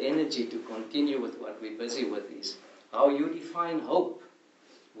me the energy to continue with what we're busy with, is how you define hope.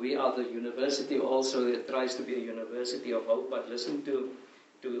 We are the university also that tries to be a university of hope, but listen to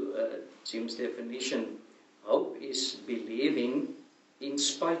Jim's definition. Hope is believing in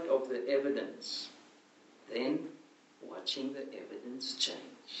spite of the evidence, then watching the evidence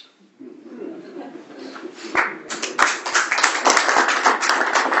change.